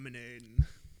Hard Lemonade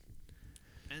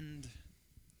and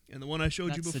the one I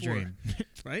showed you before. The dream.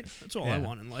 Right? That's all I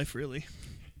want in life, really.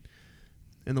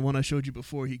 And the one I showed you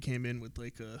before, he came in with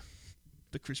like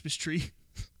the Christmas tree.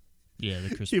 Yeah, the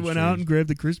Christmas tree. He went out and grabbed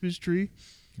the Christmas tree,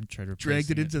 and dragged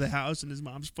it into the house, and his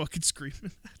mom's fucking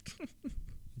screaming.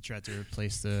 He tried to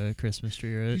replace the Christmas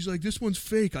tree, right? He's like, "This one's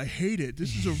fake. I hate it.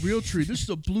 This is a real tree. This is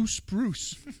a blue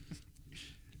spruce."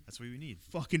 That's what we need.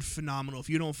 Fucking phenomenal. If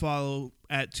you don't follow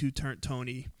at Two-Turnt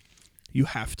Tony, you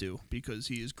have to, because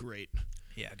he is great.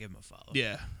 Yeah, give him a follow.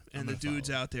 Yeah, and the dudes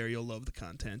out there, you'll love the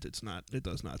content. It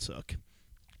does not suck.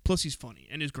 Plus, he's funny,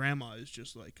 and his grandma is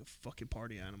just like a fucking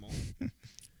party animal,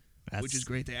 which is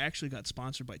great. They actually got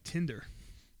sponsored by Tinder.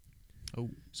 Oh,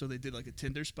 so they did like a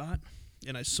Tinder spot,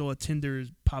 and I saw Tinder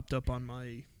popped up on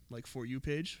my like For You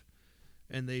page,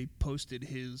 and they posted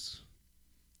his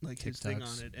thing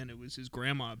on it, and it was his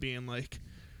grandma being like,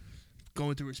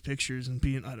 going through his pictures and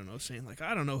being, I don't know, saying like,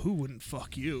 "I don't know who wouldn't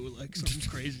fuck you," like something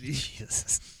crazy.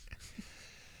 Jesus.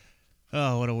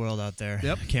 Oh, what a world out there.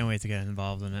 Yep. Can't wait to get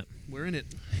involved in it. We're in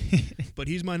it. But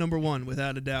he's my number one,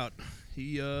 without a doubt.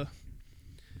 He, because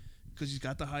he's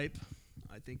got the hype.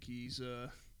 I think he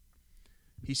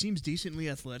seems decently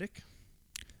athletic.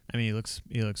 I mean,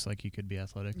 he looks like he could be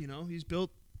athletic. You know, he's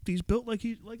built like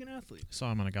an athlete.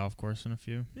 Saw him on a golf course in a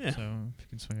few. Yeah. So if you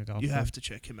can swing a golf club. You have to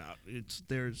check him out.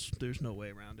 There's no way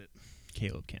around it.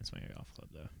 Caleb can't swing a golf club,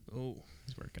 though. Oh.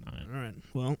 He's working on it. All right.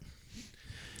 Well,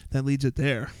 that leads it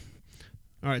there.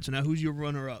 All right, so now who's your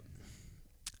runner-up?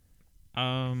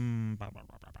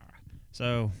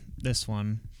 So this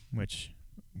one, which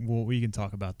we can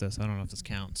talk about this. I don't know if this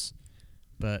counts,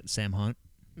 but Sam Hunt,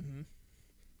 Mm-hmm.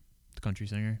 the country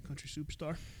singer. Country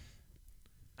superstar.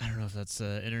 I don't know if that's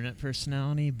an internet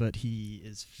personality, but he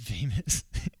is famous,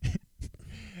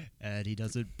 and he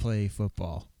doesn't play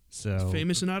football. So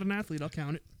Famous and not an athlete. I'll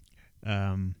count it.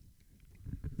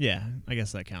 Yeah, I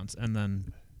guess that counts. And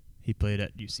then he played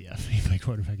at UCF. He played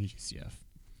quarterback at UCF.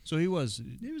 So he was.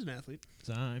 He was an athlete.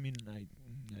 So I mean,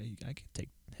 I could take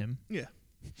him. Yeah.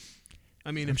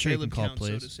 I mean, I'm if sure he Caleb can call counts, so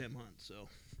plays. does Sam Hunt. So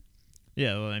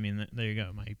Yeah, well, I mean, there you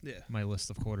go. yeah. My list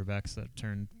of quarterbacks that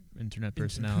turned internet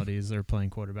personalities are playing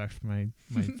quarterback for my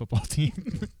football team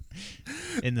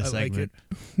in the I like segment.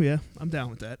 it. Yeah, I'm down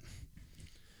with that.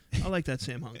 I like that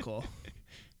Sam Hunt call.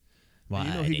 And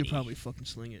you know he could probably fucking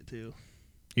sling it too.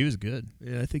 He was good.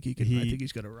 Yeah, I think he could. I think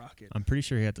he's got a rocket. I'm pretty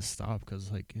sure he had to stop because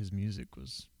like his music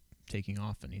was taking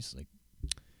off, and he's like,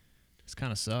 this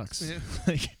kind of sucks. Yeah.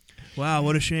 Like, Wow,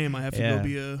 what a shame. I have to Yeah. go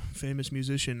be a famous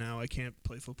musician now. I can't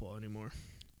play football anymore.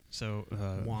 so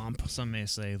Womp. some may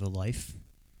say the life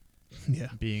Yeah.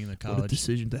 being the What a college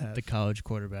decision to have. the college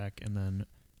quarterback, and then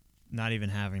not even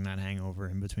having that hangover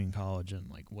in between college and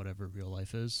like whatever real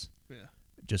life is. Yeah.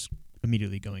 Just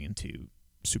immediately going into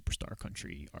superstar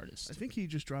country artist. I think he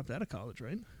just dropped out of college,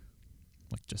 right?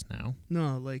 Like just now.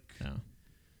 No, like No.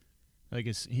 I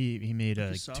guess he made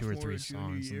his like two or sophomore three junior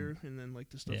songs. year, and then like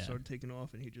the stuff Yeah. started taking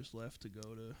off, and he just left to go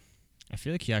to I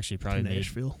feel like he actually probably made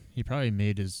Nashville.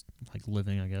 his like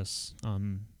living, I guess,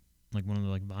 on like one of the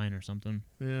like Vine or something,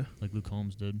 Yeah, like Luke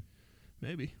Holmes did.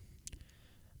 maybe.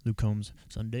 Luke Holmes,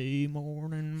 Sunday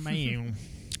morning man.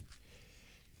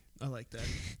 I like that.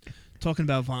 Talking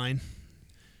about Vine,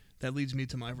 that leads me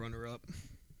to my runner-up,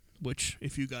 which,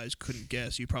 if you guys couldn't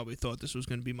guess, you probably thought this was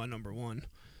going to be my number one.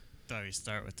 Thought we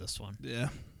start with this one. Yeah,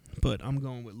 but I'm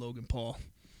going with Logan Paul.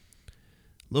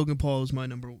 Logan Paul is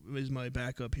my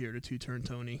backup here to two-turn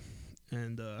Tony,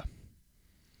 and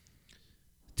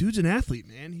dude's an athlete,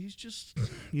 man. He's just,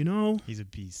 He's a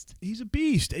beast. he's a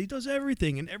beast. He does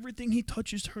everything, and everything he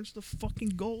touches turns to fucking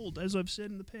gold, as I've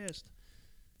said in the past.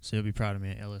 So you'll be proud of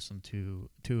me. I listened to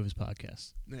 2 of his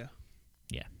podcasts. Yeah.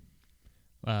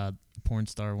 Porn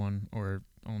star one or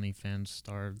OnlyFans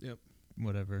star. Yep.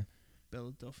 Whatever.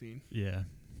 Bella Delphine. Yeah.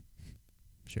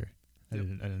 Sure. I Yep.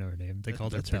 didn't know her name. They That-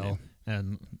 called her that's her Belle,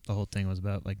 and the whole thing was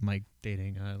about like Mike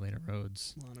dating Lana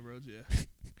Rhodes. Lana Rhodes, yeah.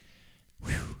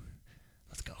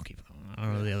 Let's go. Keep going. I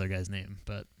don't know Yeah. the other guy's name,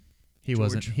 but he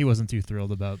George. wasn't too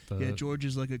thrilled about the. Yeah, George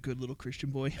is like a good little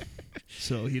Christian boy,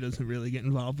 so he doesn't really get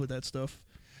involved with that stuff.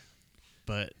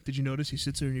 But Did you notice he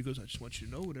sits there and he goes, "I just want you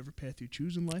to know, whatever path you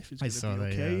choose in life is I going to saw be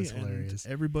that, yeah, okay, that's and hilarious.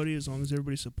 everybody, as long as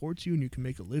everybody supports you and you can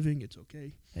make a living, it's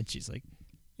okay." and she's like,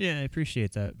 "Yeah, I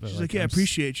appreciate that." But She's like, "Yeah, I I'm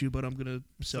appreciate you, but I'm gonna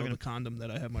sell gonna- the condom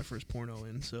that I have my first porno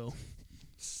in." So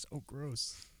so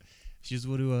gross. She's the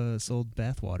one who sold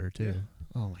bathwater too. Yeah.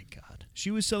 Oh my god. she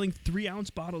was selling 3-ounce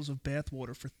bottles of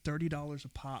bathwater for $30 a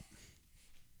pop.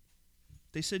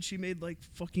 They said she made like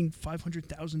fucking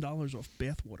 $500,000 off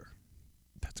bathwater.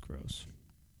 That's gross.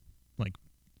 Like,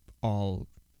 all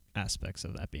aspects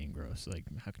of that being gross. Like,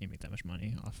 how can you make that much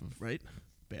money off of Right?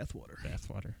 Bathwater. bath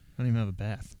water? I don't even have a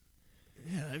bath.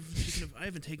 Yeah, I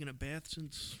haven't taken a bath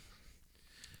since.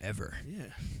 Ever.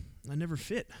 Yeah, I never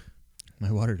fit.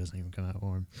 My water doesn't even come out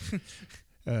warm.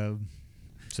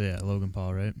 So, yeah, Logan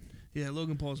Paul, right? Yeah,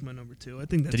 Logan Paul's my number 2. I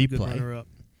think that's Did he a good play? runner-up.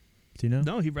 Do you know?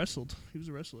 No, he wrestled. He was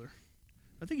a wrestler.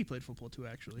 I think he played football too,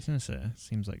 I actually. was going to say,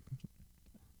 seems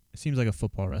like a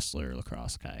football wrestler,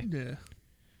 lacrosse guy. Yeah,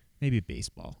 Maybe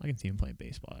baseball. I can see him playing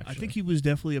baseball, actually. I think he was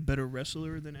definitely a better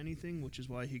wrestler than anything, which is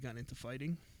why he got into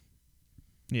fighting.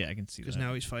 Yeah, I can see that. Because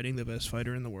now he's fighting the best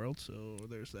fighter in the world, so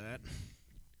there's that.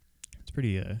 It's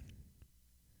pretty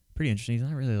interesting. He's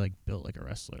not really, like, built like a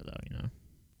wrestler, though, you know?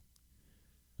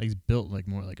 Like, he's built, like,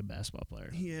 more like a basketball player.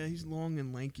 Yeah, he's long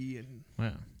and lanky, and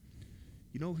Wow.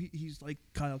 he's like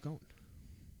Kyle Cohn.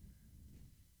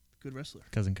 Good wrestler.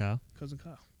 Cousin Kyle. Cousin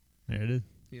Kyle. There it is.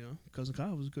 Cousin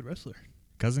Kyle was a good wrestler.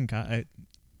 Cousin Kyle.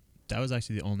 That was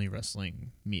actually the only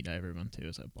wrestling meet I ever went to,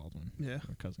 was at Baldwin, Yeah,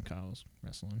 where Cousin Kyle was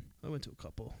wrestling. I went to a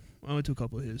couple. I went to a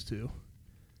couple of his too.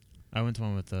 I went to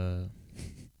one with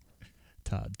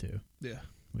Todd too, Yeah,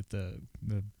 with the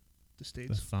the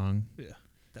States. thong,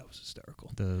 That was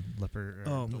hysterical. the leopard.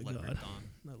 Oh the my leopard God. thong.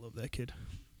 I love that kid.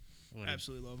 What a,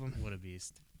 Absolutely love him. what a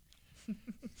beast.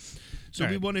 So All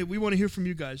we right. want to hear from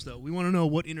you guys though. We want to know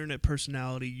what internet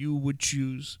personality you would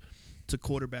choose to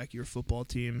quarterback your football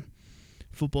team.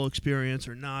 Football experience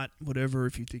or not, whatever,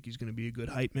 if you think he's going to be a good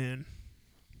hype man.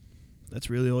 That's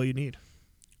really all you need.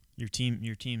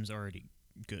 your team's already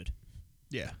good.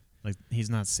 Yeah. Like he's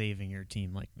not saving your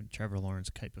team like Trevor Lawrence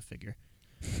type of figure.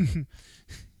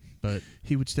 But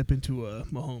he would step into a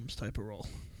Mahomes type of role.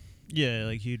 yeah,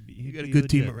 like he'd You got a be good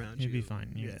team legit. around He'd you. be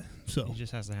fine. Yeah. So He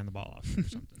just has to hand the ball off or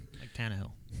something, like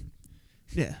Tannehill.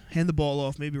 yeah, hand the ball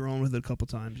off. Maybe run with it a couple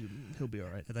times. He'll be all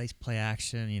right. A nice play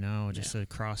action, just a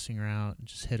crossing route,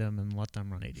 just hit him and let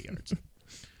them run 80 yards.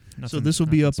 So this will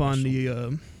be up nothing on special.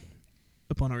 the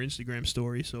up on our Instagram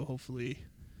story. So hopefully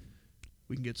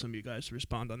we can get some of you guys to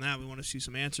respond on that. We want to see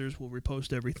some answers. We'll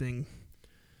repost everything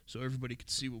so everybody can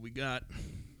see what we got.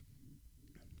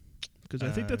 Because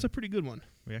I think that's a pretty good one.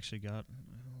 We actually got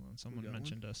someone got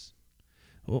mentioned us.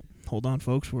 Oh, hold on,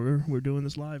 folks. We're doing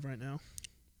this live right now.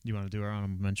 You want to do our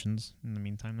honorable mentions in the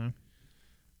meantime, though?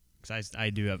 Because I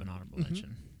do have an honorable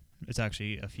mention. It's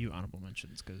actually a few honorable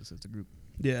mentions because it's a group.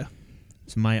 Yeah.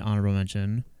 So my honorable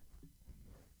mention,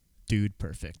 Dude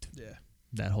Perfect. Yeah.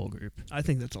 That whole group. I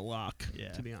think that's a lock,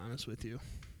 Yeah. to be honest with you.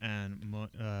 And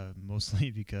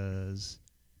mostly because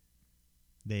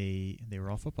they were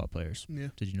all football players. Yeah.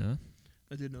 Did you know that?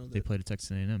 I did know that. They played at Texas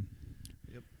A&M.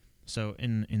 Yep. So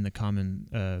in the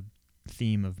common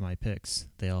theme of my picks,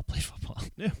 they all played football.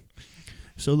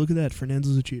 So look at that.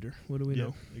 Fernando's a cheater. What do we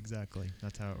know? Exactly.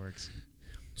 That's how it works.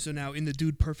 So now in the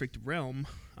Dude Perfect realm,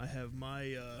 I have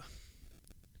my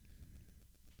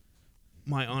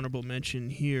my honorable mention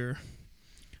here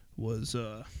was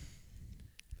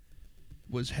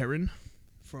Heron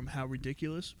from How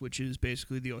Ridiculous, which is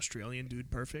basically the Australian Dude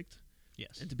Perfect.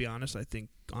 Yes. And to be honest, I think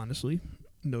honestly,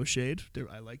 no shade,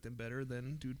 I like them better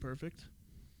than Dude Perfect.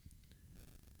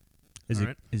 Is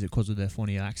Alright. it because of their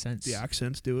funny accents? The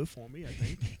accents do it for me, I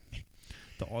think.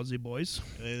 The Aussie boys.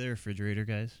 Are they the refrigerator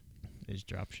guys? They just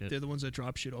drop shit. They're the ones that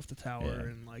drop shit off the tower Yeah.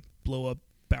 and like blow up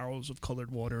barrels of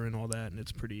colored water and all that, and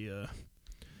it's pretty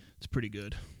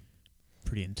good.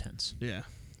 Pretty intense. Yeah.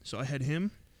 So I had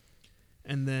him,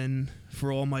 and then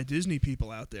for all my Disney people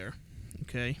out there,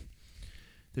 okay,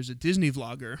 there's a Disney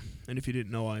vlogger, and if you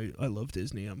didn't know, I love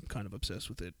Disney. I'm kind of obsessed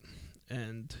with it,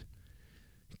 and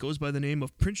it goes by the name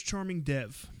of Prince Charming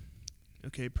Dev.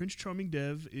 Okay, Prince Charming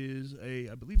Dev is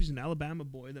I believe he's an Alabama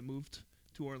boy that moved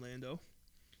to Orlando.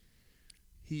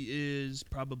 He is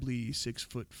probably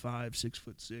 6'5",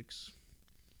 6'6",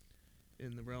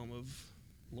 in the realm of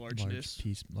largeness.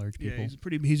 Large people. Yeah,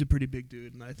 he's a pretty big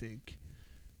dude, and I think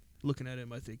looking at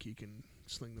him, I think he can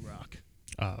sling the rock.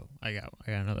 Oh, I got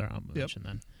another honorable Yep. mention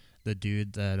then. The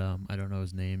dude that I don't know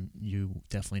his name. You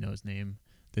definitely know his name.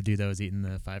 The dude that was eating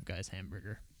the Five Guys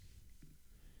hamburger.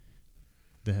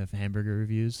 The hamburger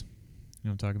reviews. You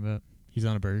know what I'm talking about? He's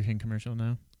on a Burger King commercial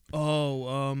now.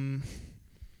 Oh,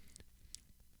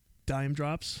 Dime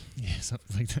Drops. Yeah,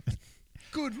 something like that.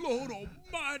 Good Lord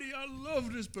Almighty, I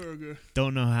love this burger.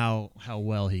 Don't know how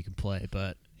well he can play,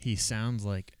 but he sounds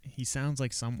like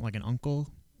an uncle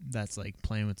that's like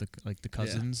playing with the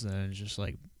cousins and just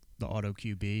like the auto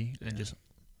QB and just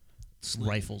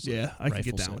rifles. Yeah, I can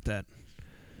get rifles down it. with that.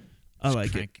 I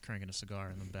like it. Cranking a cigar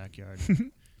in the backyard.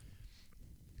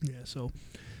 Yeah, so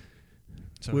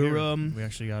So We're, here, we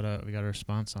actually got a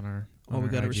response on our we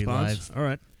got a IG response. Live. All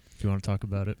right. If you want to talk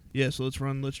about it. Yeah, so let's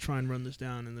try and run this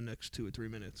down in the next 2 or 3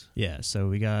 minutes. Yeah, so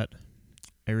we got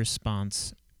a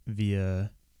response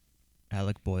via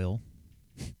Alec Boyle.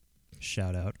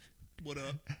 Shout out. What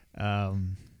up?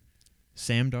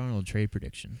 Sam Darnold trade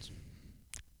predictions.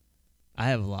 I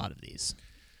have a lot of these,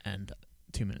 and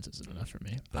 2 minutes isn't enough for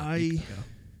me. But you can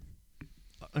go.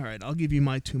 All right, I'll give you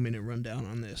my 2-minute rundown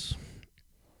on this.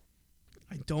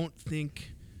 I don't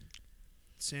think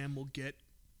Sam will get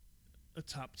a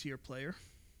top-tier player.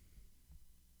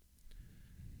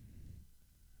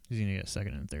 He's going to get a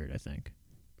second and third, I think.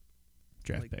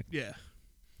 Draft pick. Yeah.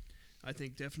 I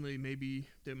think definitely maybe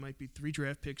there might be 3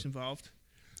 draft picks involved.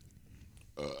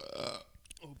 Oh,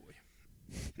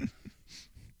 boy.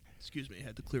 Excuse me, I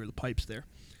had to clear the pipes there.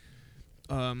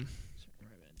 I'll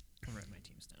write my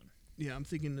teams down. Yeah, I'm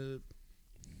thinking,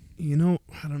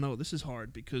 I don't know. This is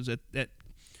hard because at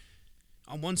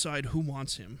on one side, who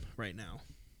wants him right now?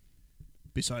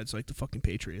 Besides, like, the fucking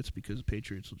Patriots, because the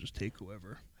Patriots will just take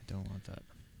whoever. I don't want that.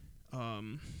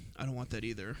 I don't want that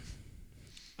either.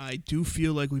 I do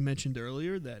feel like we mentioned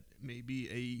earlier that maybe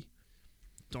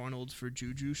a Darnold for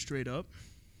Juju straight up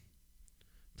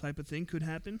type of thing could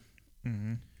happen.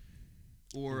 Mm-hmm.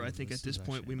 Or Ooh, I think this at this is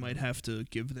point we actually might have to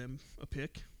give them a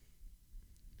pick.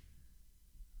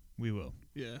 We will.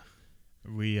 Yeah.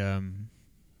 We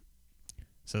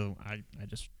So I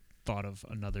just thought of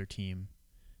another team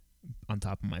on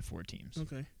top of my 4 teams.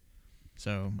 Okay.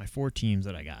 So my 4 teams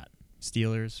that I got: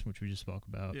 Steelers, which we just spoke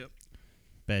about. Yep.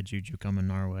 Bad juju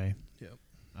coming our way. Yep.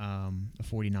 The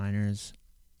 49ers,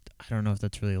 I don't know if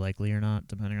that's really likely or not,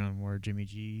 depending on where Jimmy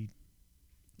G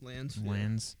lands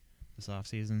this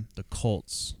offseason. The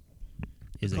Colts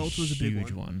is Colts a was a big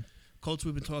huge one. one, Colts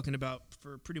we've been talking about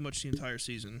for pretty much the entire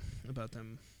season about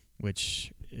them.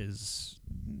 which is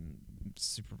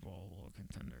Super Bowl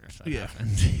contender if that Yeah.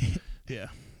 happened. Yeah,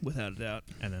 without a doubt.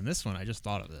 And then this one, I just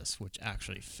thought of this, which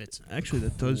actually fits. Actually,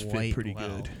 that does fit quite pretty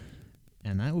well. good.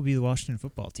 And that will be the Washington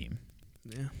football team.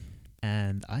 Yeah.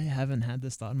 And I haven't had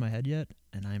this thought in my head yet,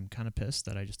 and I'm kind of pissed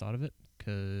that I just thought of it,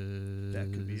 because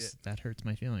That could be it. that hurts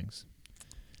my feelings.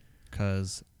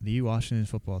 Because the Washington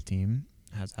football team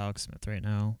has Alex Smith right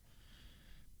now.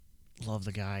 Love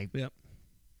the guy. Yep.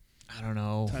 I don't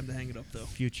know. Time to hang it up, though.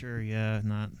 Future, yeah,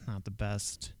 not the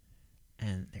best.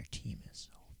 And their team is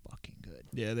so fucking good.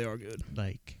 Yeah, they are good.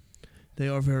 Like, They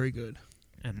are very good.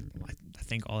 and I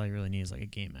think all I really need is like a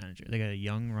game manager. They got a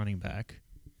young running back,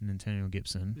 Antonio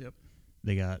Gibson. Yep.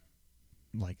 They got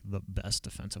like the best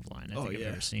defensive line I think I've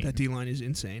ever seen. That D line is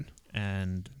insane.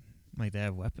 And like they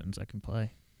have weapons that can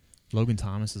play. Logan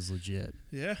Thomas is legit.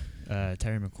 Yeah.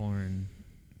 Terry McLaurin,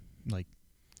 like,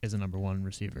 is a number one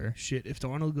receiver. Shit, if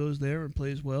Darnold goes there and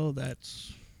plays well,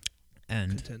 that's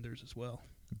And contenders as well.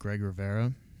 Greg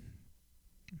Rivera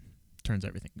turns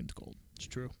everything into gold It's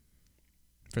true.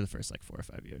 for the first like 4 or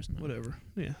 5 years. And then- Whatever.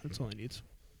 Yeah, that's all he needs.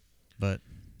 But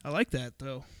I like that,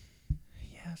 though.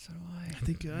 yeah, so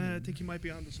do I think you might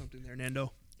be onto something there,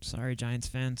 Nando. Sorry, Giants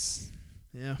fans.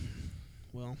 Yeah.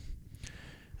 Well,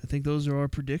 I think those are our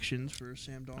predictions for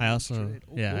Sam Darnold. I also, trade.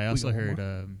 I we also got one heard,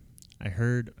 more. I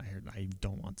heard, I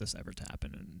don't want this ever to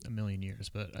happen in a million years,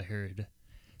 but I heard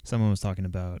someone was talking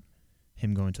about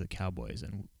him going to the Cowboys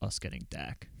and us getting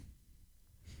Dak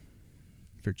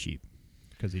for cheap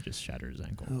because he just shattered his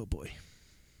ankle. Oh, boy.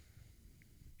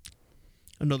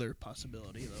 Another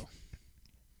possibility, though.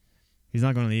 He's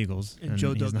not going to the Eagles, And and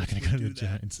Joe he's Douglas not going to would go to do the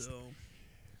that, Giants. so.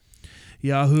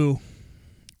 Yahoo.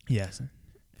 Yes,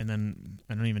 and then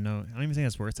I don't even think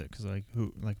that's worth it because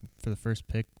for the first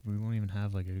pick we won't even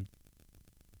have like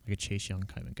a Chase Young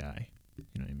kind of guy.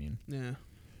 You know what I mean? Yeah.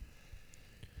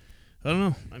 I don't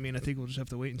know. I mean, I think we'll just have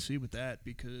to wait and see with that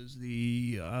because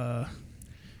the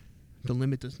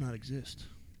limit does not exist.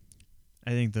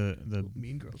 I think the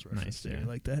Mean Girls reference nice, there. yeah. You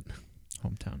like that?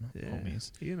 hometown Yeah.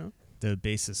 homies. You know, The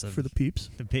basis of for the peeps.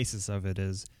 the basis of it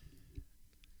is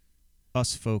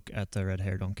us folk at the Red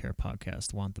Hair Don't Care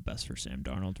podcast want the best for Sam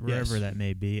Darnold, wherever Yes. that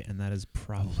may be, and that is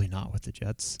probably not with the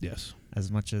Jets. Yes.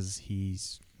 As much as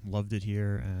he's loved it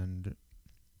here and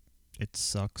it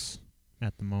sucks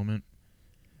at the moment,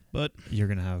 But you're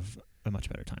gonna have a much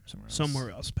better time somewhere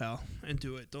else. pal, and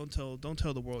do it. Don't tell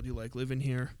the world you like living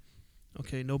here.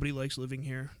 Okay, nobody likes living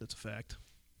here. That's a fact.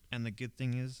 And the good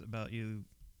thing is about you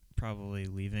probably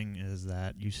leaving is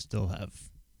that you still have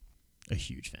a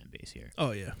huge fan base here.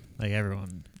 Oh yeah. Like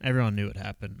everyone knew it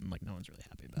happened, and like no one's really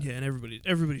happy about it. Yeah, and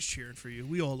everybody's cheering for you.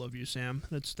 We all love you, Sam.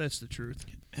 That's the truth.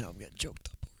 And I'm getting choked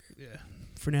up over here. Yeah.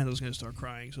 Fernando's gonna start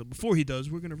crying. So before he does,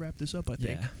 we're gonna wrap this up. I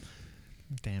think. Yeah.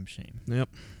 Damn shame. Yep.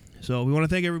 So we want to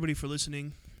thank everybody for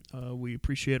listening. We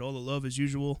appreciate all the love as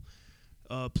usual.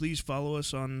 Please follow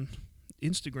us on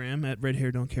Instagram at Red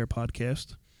Hair Don't Care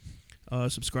Podcast.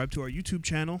 Subscribe to our YouTube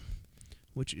channel,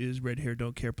 which is Red Hair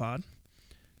Don't Care Pod.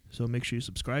 So make sure you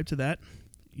subscribe to that.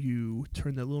 You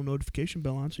turn that little notification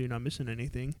bell on so you're not missing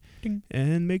anything. Ding.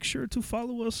 And make sure to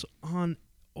follow us on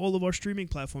all of our streaming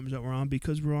platforms that we're on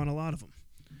because we're on a lot of them.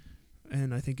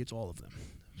 And I think it's all of them.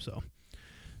 So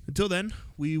until then,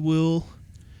 we will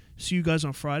see you guys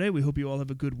on Friday. We hope you all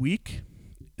have a good week.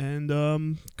 And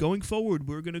going forward,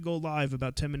 we're going to go live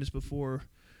about 10 minutes before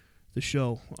the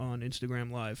show on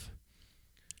Instagram Live.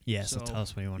 Yeah, so So, tell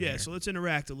us what you want to Yeah, hear. so let's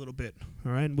interact a little bit.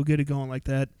 All right, and we'll get it going like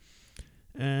that.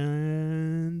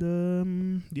 And,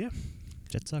 yeah,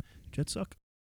 Jets suck. Jets suck.